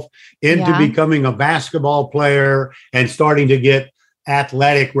yourself into becoming a basketball player and starting to get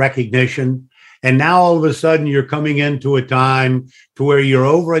athletic recognition. And now all of a sudden you're coming into a time to where you're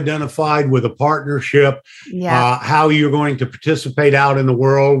over-identified with a partnership, how you're going to participate out in the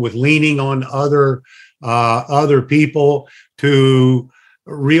world with leaning on other people, to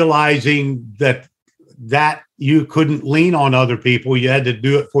realizing that you couldn't lean on other people. You had to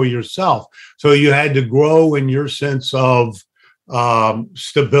do it for yourself. So you had to grow in your sense of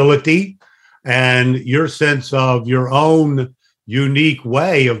stability and your sense of your own unique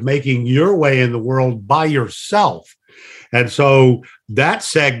way of making your way in the world by yourself. And so that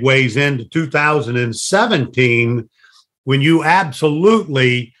segues into 2017 when you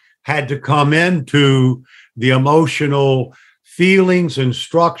absolutely had to come into the emotional feelings and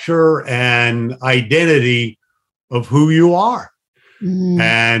structure and identity of who you are. Mm-hmm.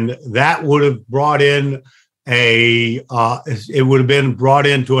 And that would have brought in it would have been brought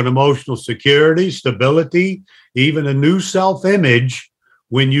into an emotional security, stability, even a new self-image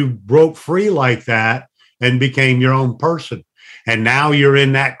when you broke free like that and became your own person. And now you're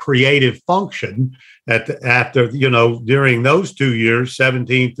in that creative function after during those 2 years,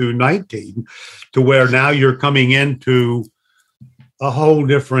 17 through 19, to where now you're coming into a whole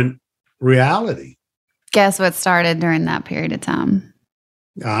different reality. Guess what started during that period of time?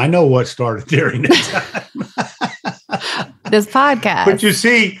 I know what started during that time. This podcast. But you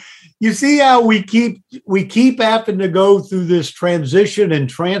see, You see how we keep having to go through this transition and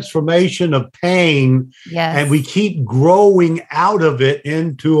transformation of pain, Yes. and we keep growing out of it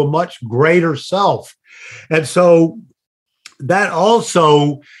into a much greater self. And so that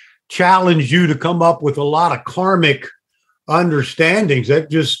also challenged you to come up with a lot of karmic understandings. That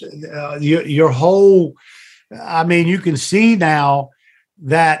just your whole, I mean, you can see now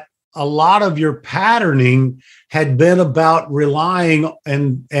that a lot of your patterning had been about relying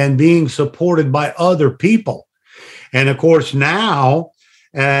and being supported by other people. And of course, now,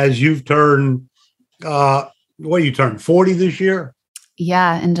 as you've turned, you turned 40 this year?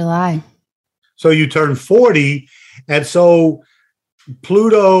 Yeah, in July. So you turned 40. And so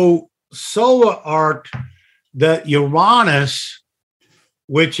Pluto solar arc, the Uranus,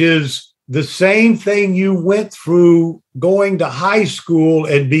 which is the same thing you went through going to high school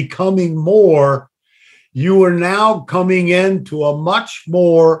and becoming more, you are now coming into a much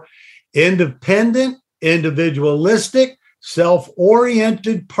more independent, individualistic,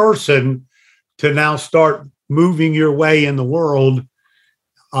 self-oriented person to now start moving your way in the world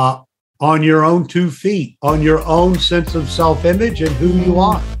on your own 2 feet, on your own sense of self-image and who you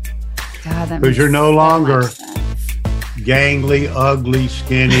are. Because you're no longer gangly, ugly,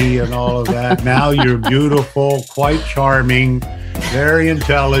 skinny, and all of that. Now you're beautiful, quite charming, very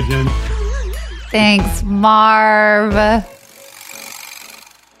intelligent. Thanks, Marv.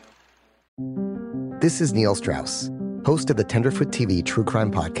 This is Neil Strauss, host of the Tenderfoot TV true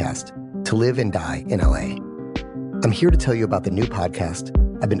crime podcast, To Live and Die in LA. I'm here to tell you about the new podcast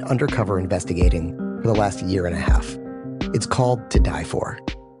I've been undercover investigating for the last year and a half. It's called To Die For.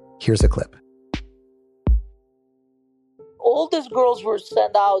 Here's a clip. All these girls were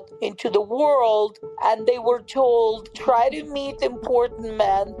sent out into the world and they were told, try to meet important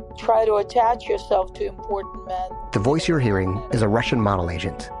men, try to attach yourself to important men. The voice you're hearing is a Russian model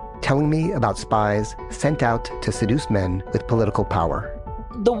agent telling me about spies sent out to seduce men with political power.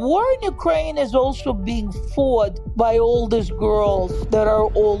 The war in Ukraine is also being fought by all these girls that are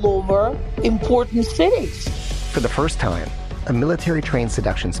all over important cities. For the first time, a military-trained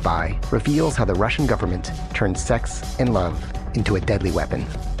seduction spy reveals how the Russian government turned sex and love into a deadly weapon.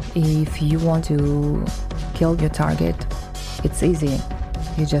 If you want to kill your target, it's easy.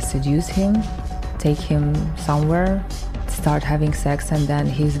 You just seduce him, take him somewhere, start having sex, and then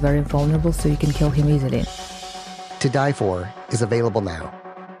he's very vulnerable, so you can kill him easily. To Die For is available now.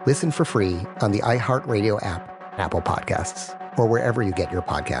 Listen for free on the iHeartRadio app, Apple Podcasts, or wherever you get your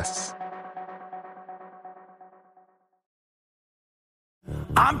podcasts.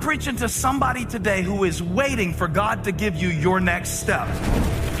 I'm preaching to somebody today who is waiting for God to give you your next step.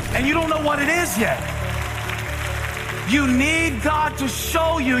 And you don't know what it is yet. You need God to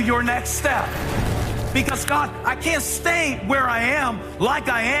show you your next step. Because God, I can't stay where I am, like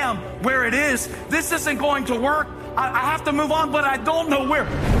I am, where it is. This isn't going to work. I have to move on, but I don't know where.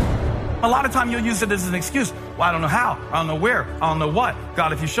 A lot of time you'll use it as an excuse. Well, I don't know how. I don't know where. I don't know what.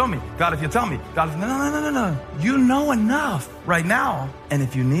 God, if you show me. God, if you tell me. God, if... No. You know enough right now. And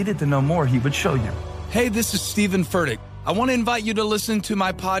if you needed to know more, he would show you. Hey, this is Stephen Furtick. I want to invite you to listen to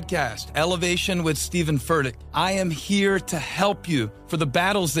my podcast, Elevation with Stephen Furtick. I am here to help you for the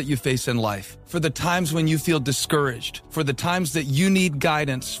battles that you face in life, for the times when you feel discouraged, for the times that you need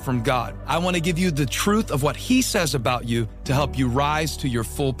guidance from God. I want to give you the truth of what he says about you to help you rise to your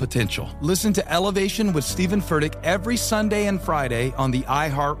full potential. Listen to Elevation with Stephen Furtick every Sunday and Friday on the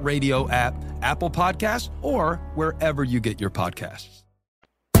iHeartRadio app, Apple Podcasts, or wherever you get your podcasts.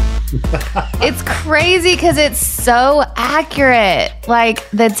 It's crazy because it's so accurate, like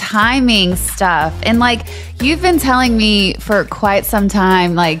the timing stuff. And like you've been telling me for quite some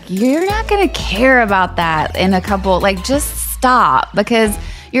time, like you're not going to care about that in a couple, like just stop, because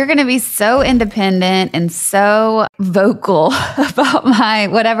you're going to be so independent and so vocal about my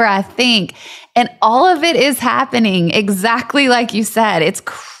whatever I think. And all of it is happening exactly like you said. It's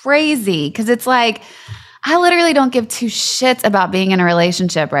crazy because it's like, I literally don't give two shits about being in a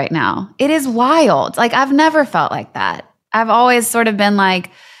relationship right now. It is wild. Like, I've never felt like that. I've always sort of been like,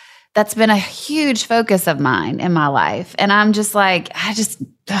 that's been a huge focus of mine in my life. And I'm just like, I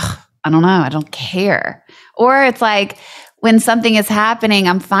don't know. I don't care. Or it's like when something is happening,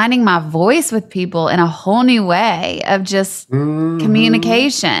 I'm finding my voice with people in a whole new way of just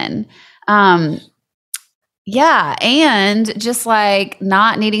communication. Yeah. And just like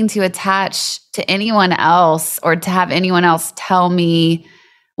not needing to attach to anyone else or to have anyone else tell me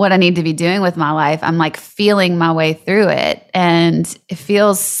what I need to be doing with my life. I'm like feeling my way through it. And it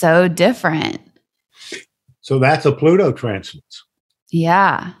feels so different. So that's a Pluto transit.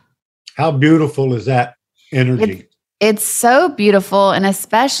 Yeah. How beautiful is that energy? It's so beautiful, and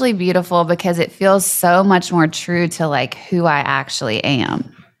especially beautiful because it feels so much more true to like who I actually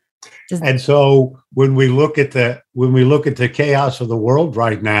am. And so when we look at the chaos of the world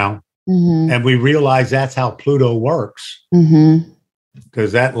right now, and we realize that's how Pluto works,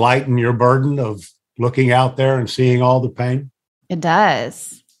 does that lighten your burden of looking out there and seeing all the pain? It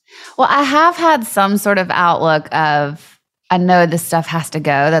does. Well, I have had some sort of outlook of, I know this stuff has to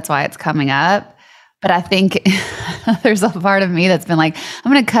go. That's why it's coming up. But I think there's a part of me that's been like,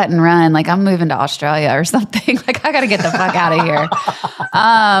 I'm going to cut and run. Like I'm moving to Australia or something. Like I got to get the fuck out of here.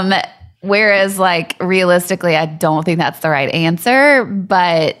 Whereas like realistically, I don't think that's the right answer.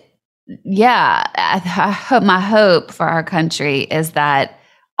 But yeah, I hope, my hope for our country is that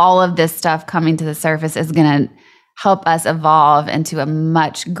all of this stuff coming to the surface is going to help us evolve into a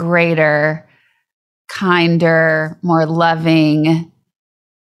much greater, kinder, more loving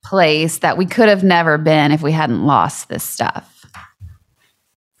place that we could have never been if we hadn't lost this stuff.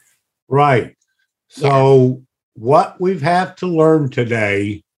 Right. So what we've had to learn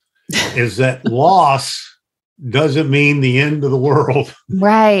today is that loss doesn't mean the end of the world.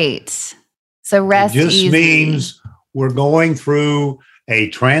 Right. So rest It just easy. means we're going through a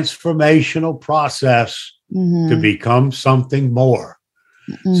transformational process to become something more.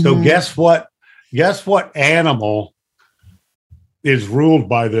 So guess what? Guess what animal is ruled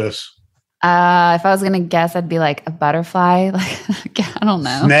by this? If I was going to guess, I'd be like a butterfly. Like, I don't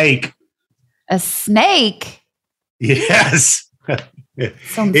know. Snake. A snake? Yes.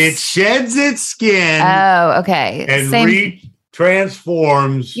 It sheds its skin. Oh, okay. And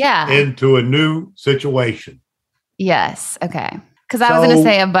transforms into a new situation. Yes. Okay. Because I was going to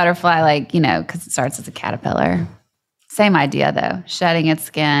say a butterfly, like, because it starts as a caterpillar. Same idea, though. Shedding its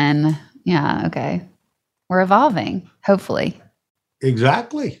skin. Yeah. Okay. We're evolving, hopefully.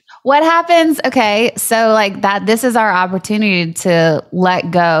 Exactly. What happens? Okay. So, like that, this is our opportunity to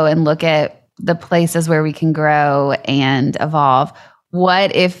let go and look at the places where we can grow and evolve.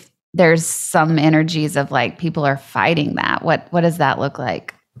 What if there's some energies of like people are fighting that? What does that look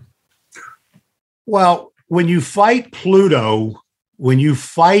like? Well, when you fight Pluto, when you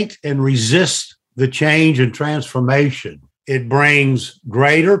fight and resist the change and transformation, it brings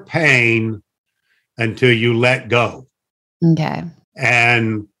greater pain until you let go. Okay.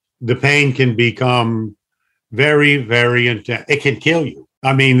 And the pain can become very, very intense. It can kill you.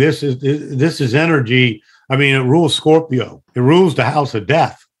 I mean, this is energy. I mean, it rules Scorpio. It rules the house of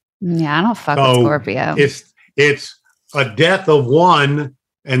death. Yeah, I don't fuck with Scorpio. It's a death of one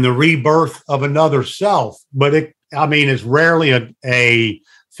and the rebirth of another self. But it's rarely a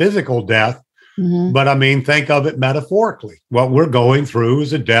physical death. But I mean, think of it metaphorically. What we're going through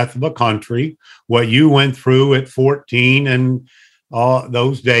is a death of a country. What you went through at 14 and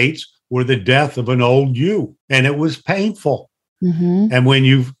those dates were the death of an old you, and it was painful. And when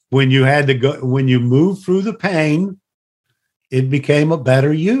you had to go, when you moved through the pain, it became a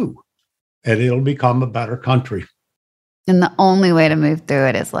better you, and it'll become a better country. And the only way to move through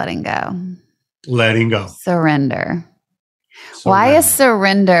it is letting go. Letting go. Surrender. Why is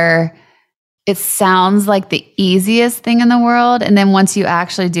surrender? It sounds like the easiest thing in the world. And then once you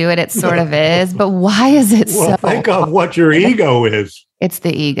actually do it, it sort of is. But why is it so? Think of what your ego is. It's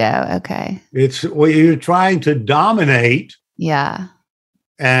the ego. Okay. It's you're trying to dominate. Yeah.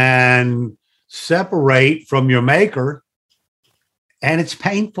 And separate from your maker. And it's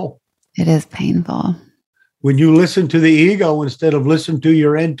painful. It is painful. When you listen to the ego instead of listen to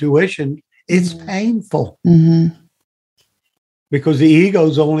your intuition, it's painful. Because the ego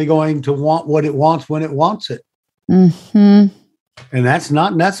is only going to want what it wants when it wants it. And that's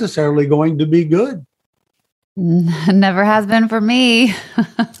not necessarily going to be good. Never has been for me.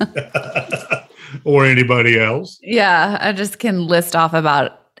 Or anybody else. Yeah, I just can list off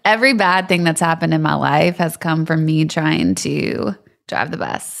about every bad thing that's happened in my life has come from me trying to drive the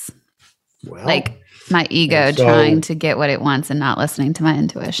bus. Well, like my ego trying to get what it wants and not listening to my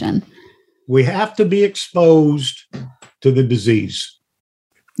intuition. We have to be exposed to the disease.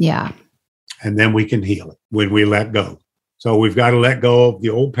 Yeah. And then we can heal it when we let go. So we've got to let go of the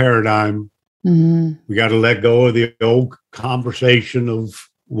old paradigm. We got to let go of the old conversation of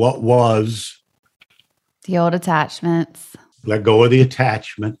what was. The old attachments. Let go of the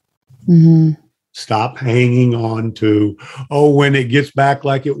attachment. Stop hanging on to, when it gets back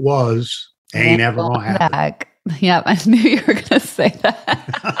like it was, ain't ever going to happen. Back. Yep, I knew you were going to say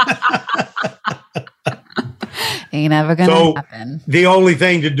that. Ain't ever going to happen. The only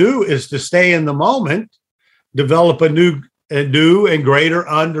thing to do is to stay in the moment, develop a new and greater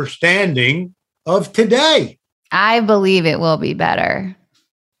understanding of today. I believe it will be better.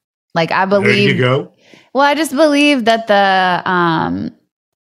 Like I believe, there you go. Well, I just believe that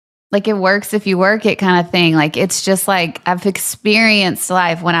like it works if you work it kind of thing. Like it's just like I've experienced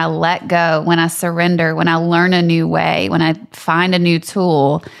life when I let go, when I surrender, when I learn a new way, when I find a new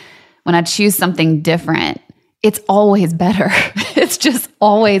tool, when I choose something different, it's always better. It's just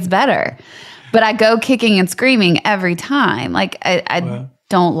always better. But I go kicking and screaming every time. Like I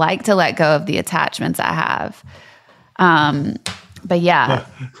don't like to let go of the attachments I have. But yeah.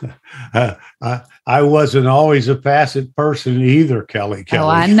 I wasn't always a passive person either, Kelly. Oh,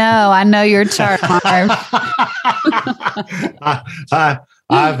 I know your chart, Marv.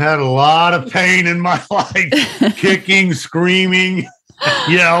 I've had a lot of pain in my life, kicking, screaming,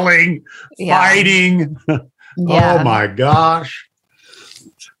 yelling, fighting. Yeah. Oh my gosh.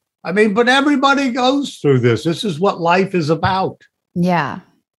 I mean, but everybody goes through this. This is what life is about. Yeah.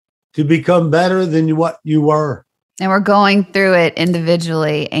 To become better than what you were. And we're going through it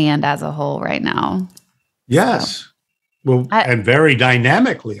individually and as a whole right now. Yes. So, well, and very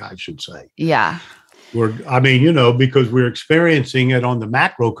dynamically, I should say. Yeah. Because we're experiencing it on the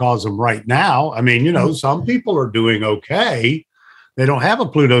macrocosm right now. I mean, some people are doing okay. They don't have a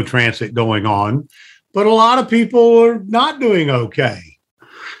Pluto transit going on, but a lot of people are not doing okay.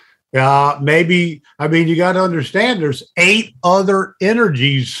 You got to understand there's 8 other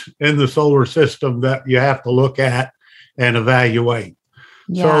energies in the solar system that you have to look at and evaluate.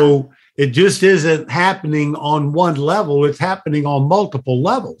 Yeah. So it just isn't happening on one level. It's happening on multiple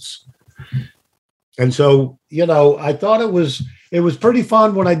levels. And so, I thought it was pretty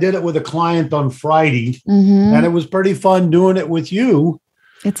fun when I did it with a client on Friday, and it was pretty fun doing it with you.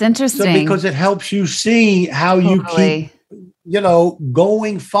 It's interesting. Because it helps you see how you keep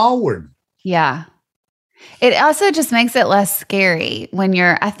going forward. Yeah. It also just makes it less scary when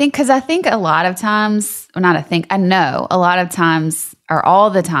I think a lot of times, or not I know a lot of times or all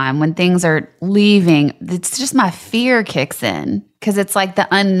the time when things are leaving, it's just my fear kicks in because it's like the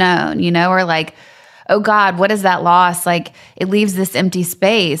unknown, or like, oh God, what is that loss? Like it leaves this empty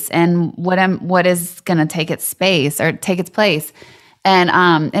space and what is going to take its space or take its place.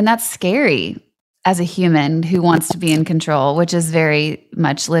 And that's scary as a human who wants to be in control, which is very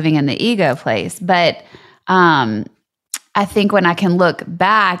much living in the ego place. But I think when I can look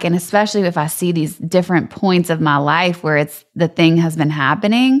back, and especially if I see these different points of my life where the thing has been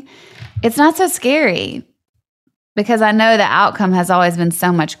happening, it's not so scary because I know the outcome has always been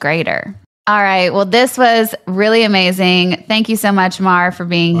so much greater. All right. Well, this was really amazing. Thank you so much, Marv, for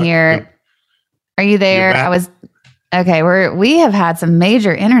being here. Are you there? Okay. We have had some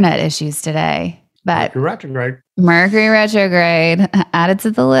major internet issues today. But Mercury retrograde added to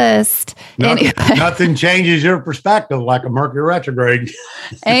the list. Nothing changes your perspective like a Mercury retrograde.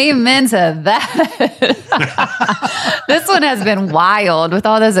 Amen to that. This one has been wild with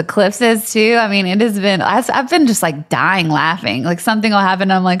all those eclipses too. I mean, it has been, I've been just like dying laughing. Like something will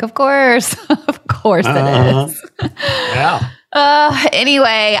happen. I'm like, of course it is. Yeah.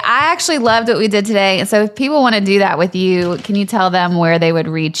 Anyway, I actually loved what we did today. And so if people want to do that with you, can you tell them where they would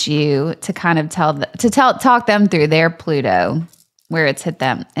reach you to kind of talk them through their Pluto, where it's hit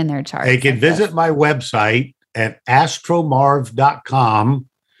them in their chart? They can visit my website at astromarv.com,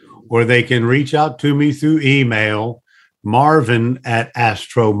 or they can reach out to me through email,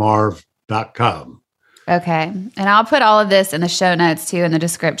 marvin@astromarv.com. Okay. And I'll put all of this in the show notes too, in the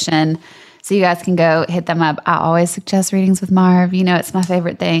description. So you guys can go hit them up. I always suggest readings with Marv. It's my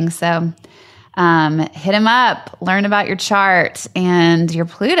favorite thing. So hit him up, learn about your chart and your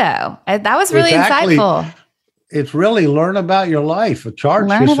Pluto. That was really insightful. It's really learn about your life. A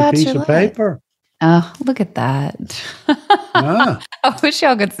chart's just a piece of paper. Oh, look at that. Yeah. I wish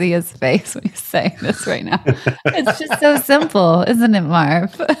y'all could see his face when he's saying this right now. It's just so simple, isn't it,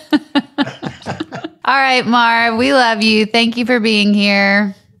 Marv? All right, Marv, we love you. Thank you for being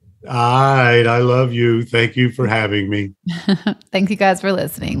here. All right. I love you. Thank you for having me. Thanks, you guys, for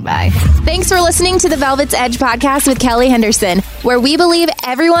listening. Bye. Thanks for listening to the Velvet's Edge podcast with Kelly Henderson, where we believe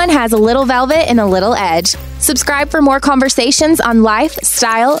everyone has a little velvet and a little edge. Subscribe for more conversations on life,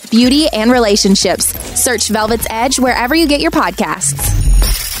 style, beauty, and relationships. Search Velvet's Edge wherever you get your podcasts.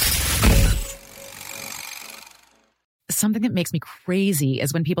 Something that makes me crazy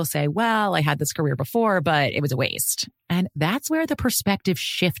is when people say, well, I had this career before, but it was a waste. And that's where the perspective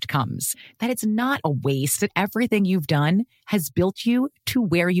shift comes, that it's not a waste, that everything you've done has built you to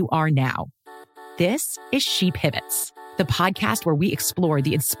where you are now. This is She Pivots, the podcast where we explore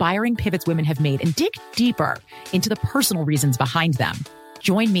the inspiring pivots women have made and dig deeper into the personal reasons behind them.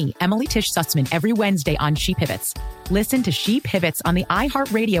 Join me, Emily Tish Sussman, every Wednesday on She Pivots. Listen to She Pivots on the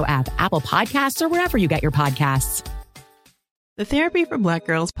iHeartRadio app, Apple Podcasts, or wherever you get your podcasts. The Therapy for Black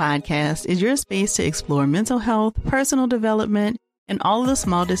Girls podcast is your space to explore mental health, personal development, and all of the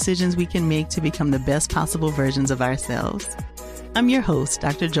small decisions we can make to become the best possible versions of ourselves. I'm your host,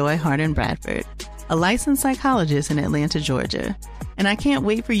 Dr. Joy Harden Bradford, a licensed psychologist in Atlanta, Georgia, and I can't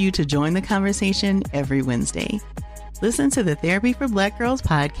wait for you to join the conversation every Wednesday. Listen to the Therapy for Black Girls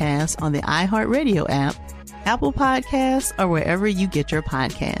podcast on the iHeartRadio app, Apple Podcasts, or wherever you get your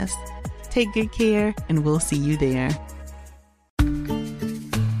podcasts. Take good care, and we'll see you there.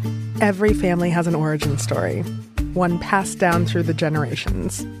 Every family has an origin story, one passed down through the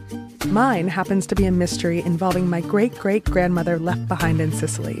generations. Mine happens to be a mystery involving my great-great-grandmother left behind in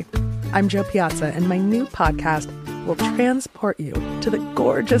Sicily. I'm Jo Piazza, and my new podcast will transport you to the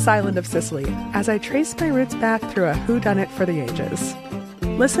gorgeous island of Sicily as I trace my roots back through a whodunit for the ages.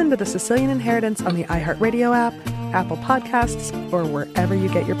 Listen to The Sicilian Inheritance on the iHeartRadio app, Apple Podcasts, or wherever you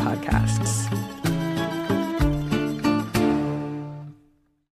get your podcasts.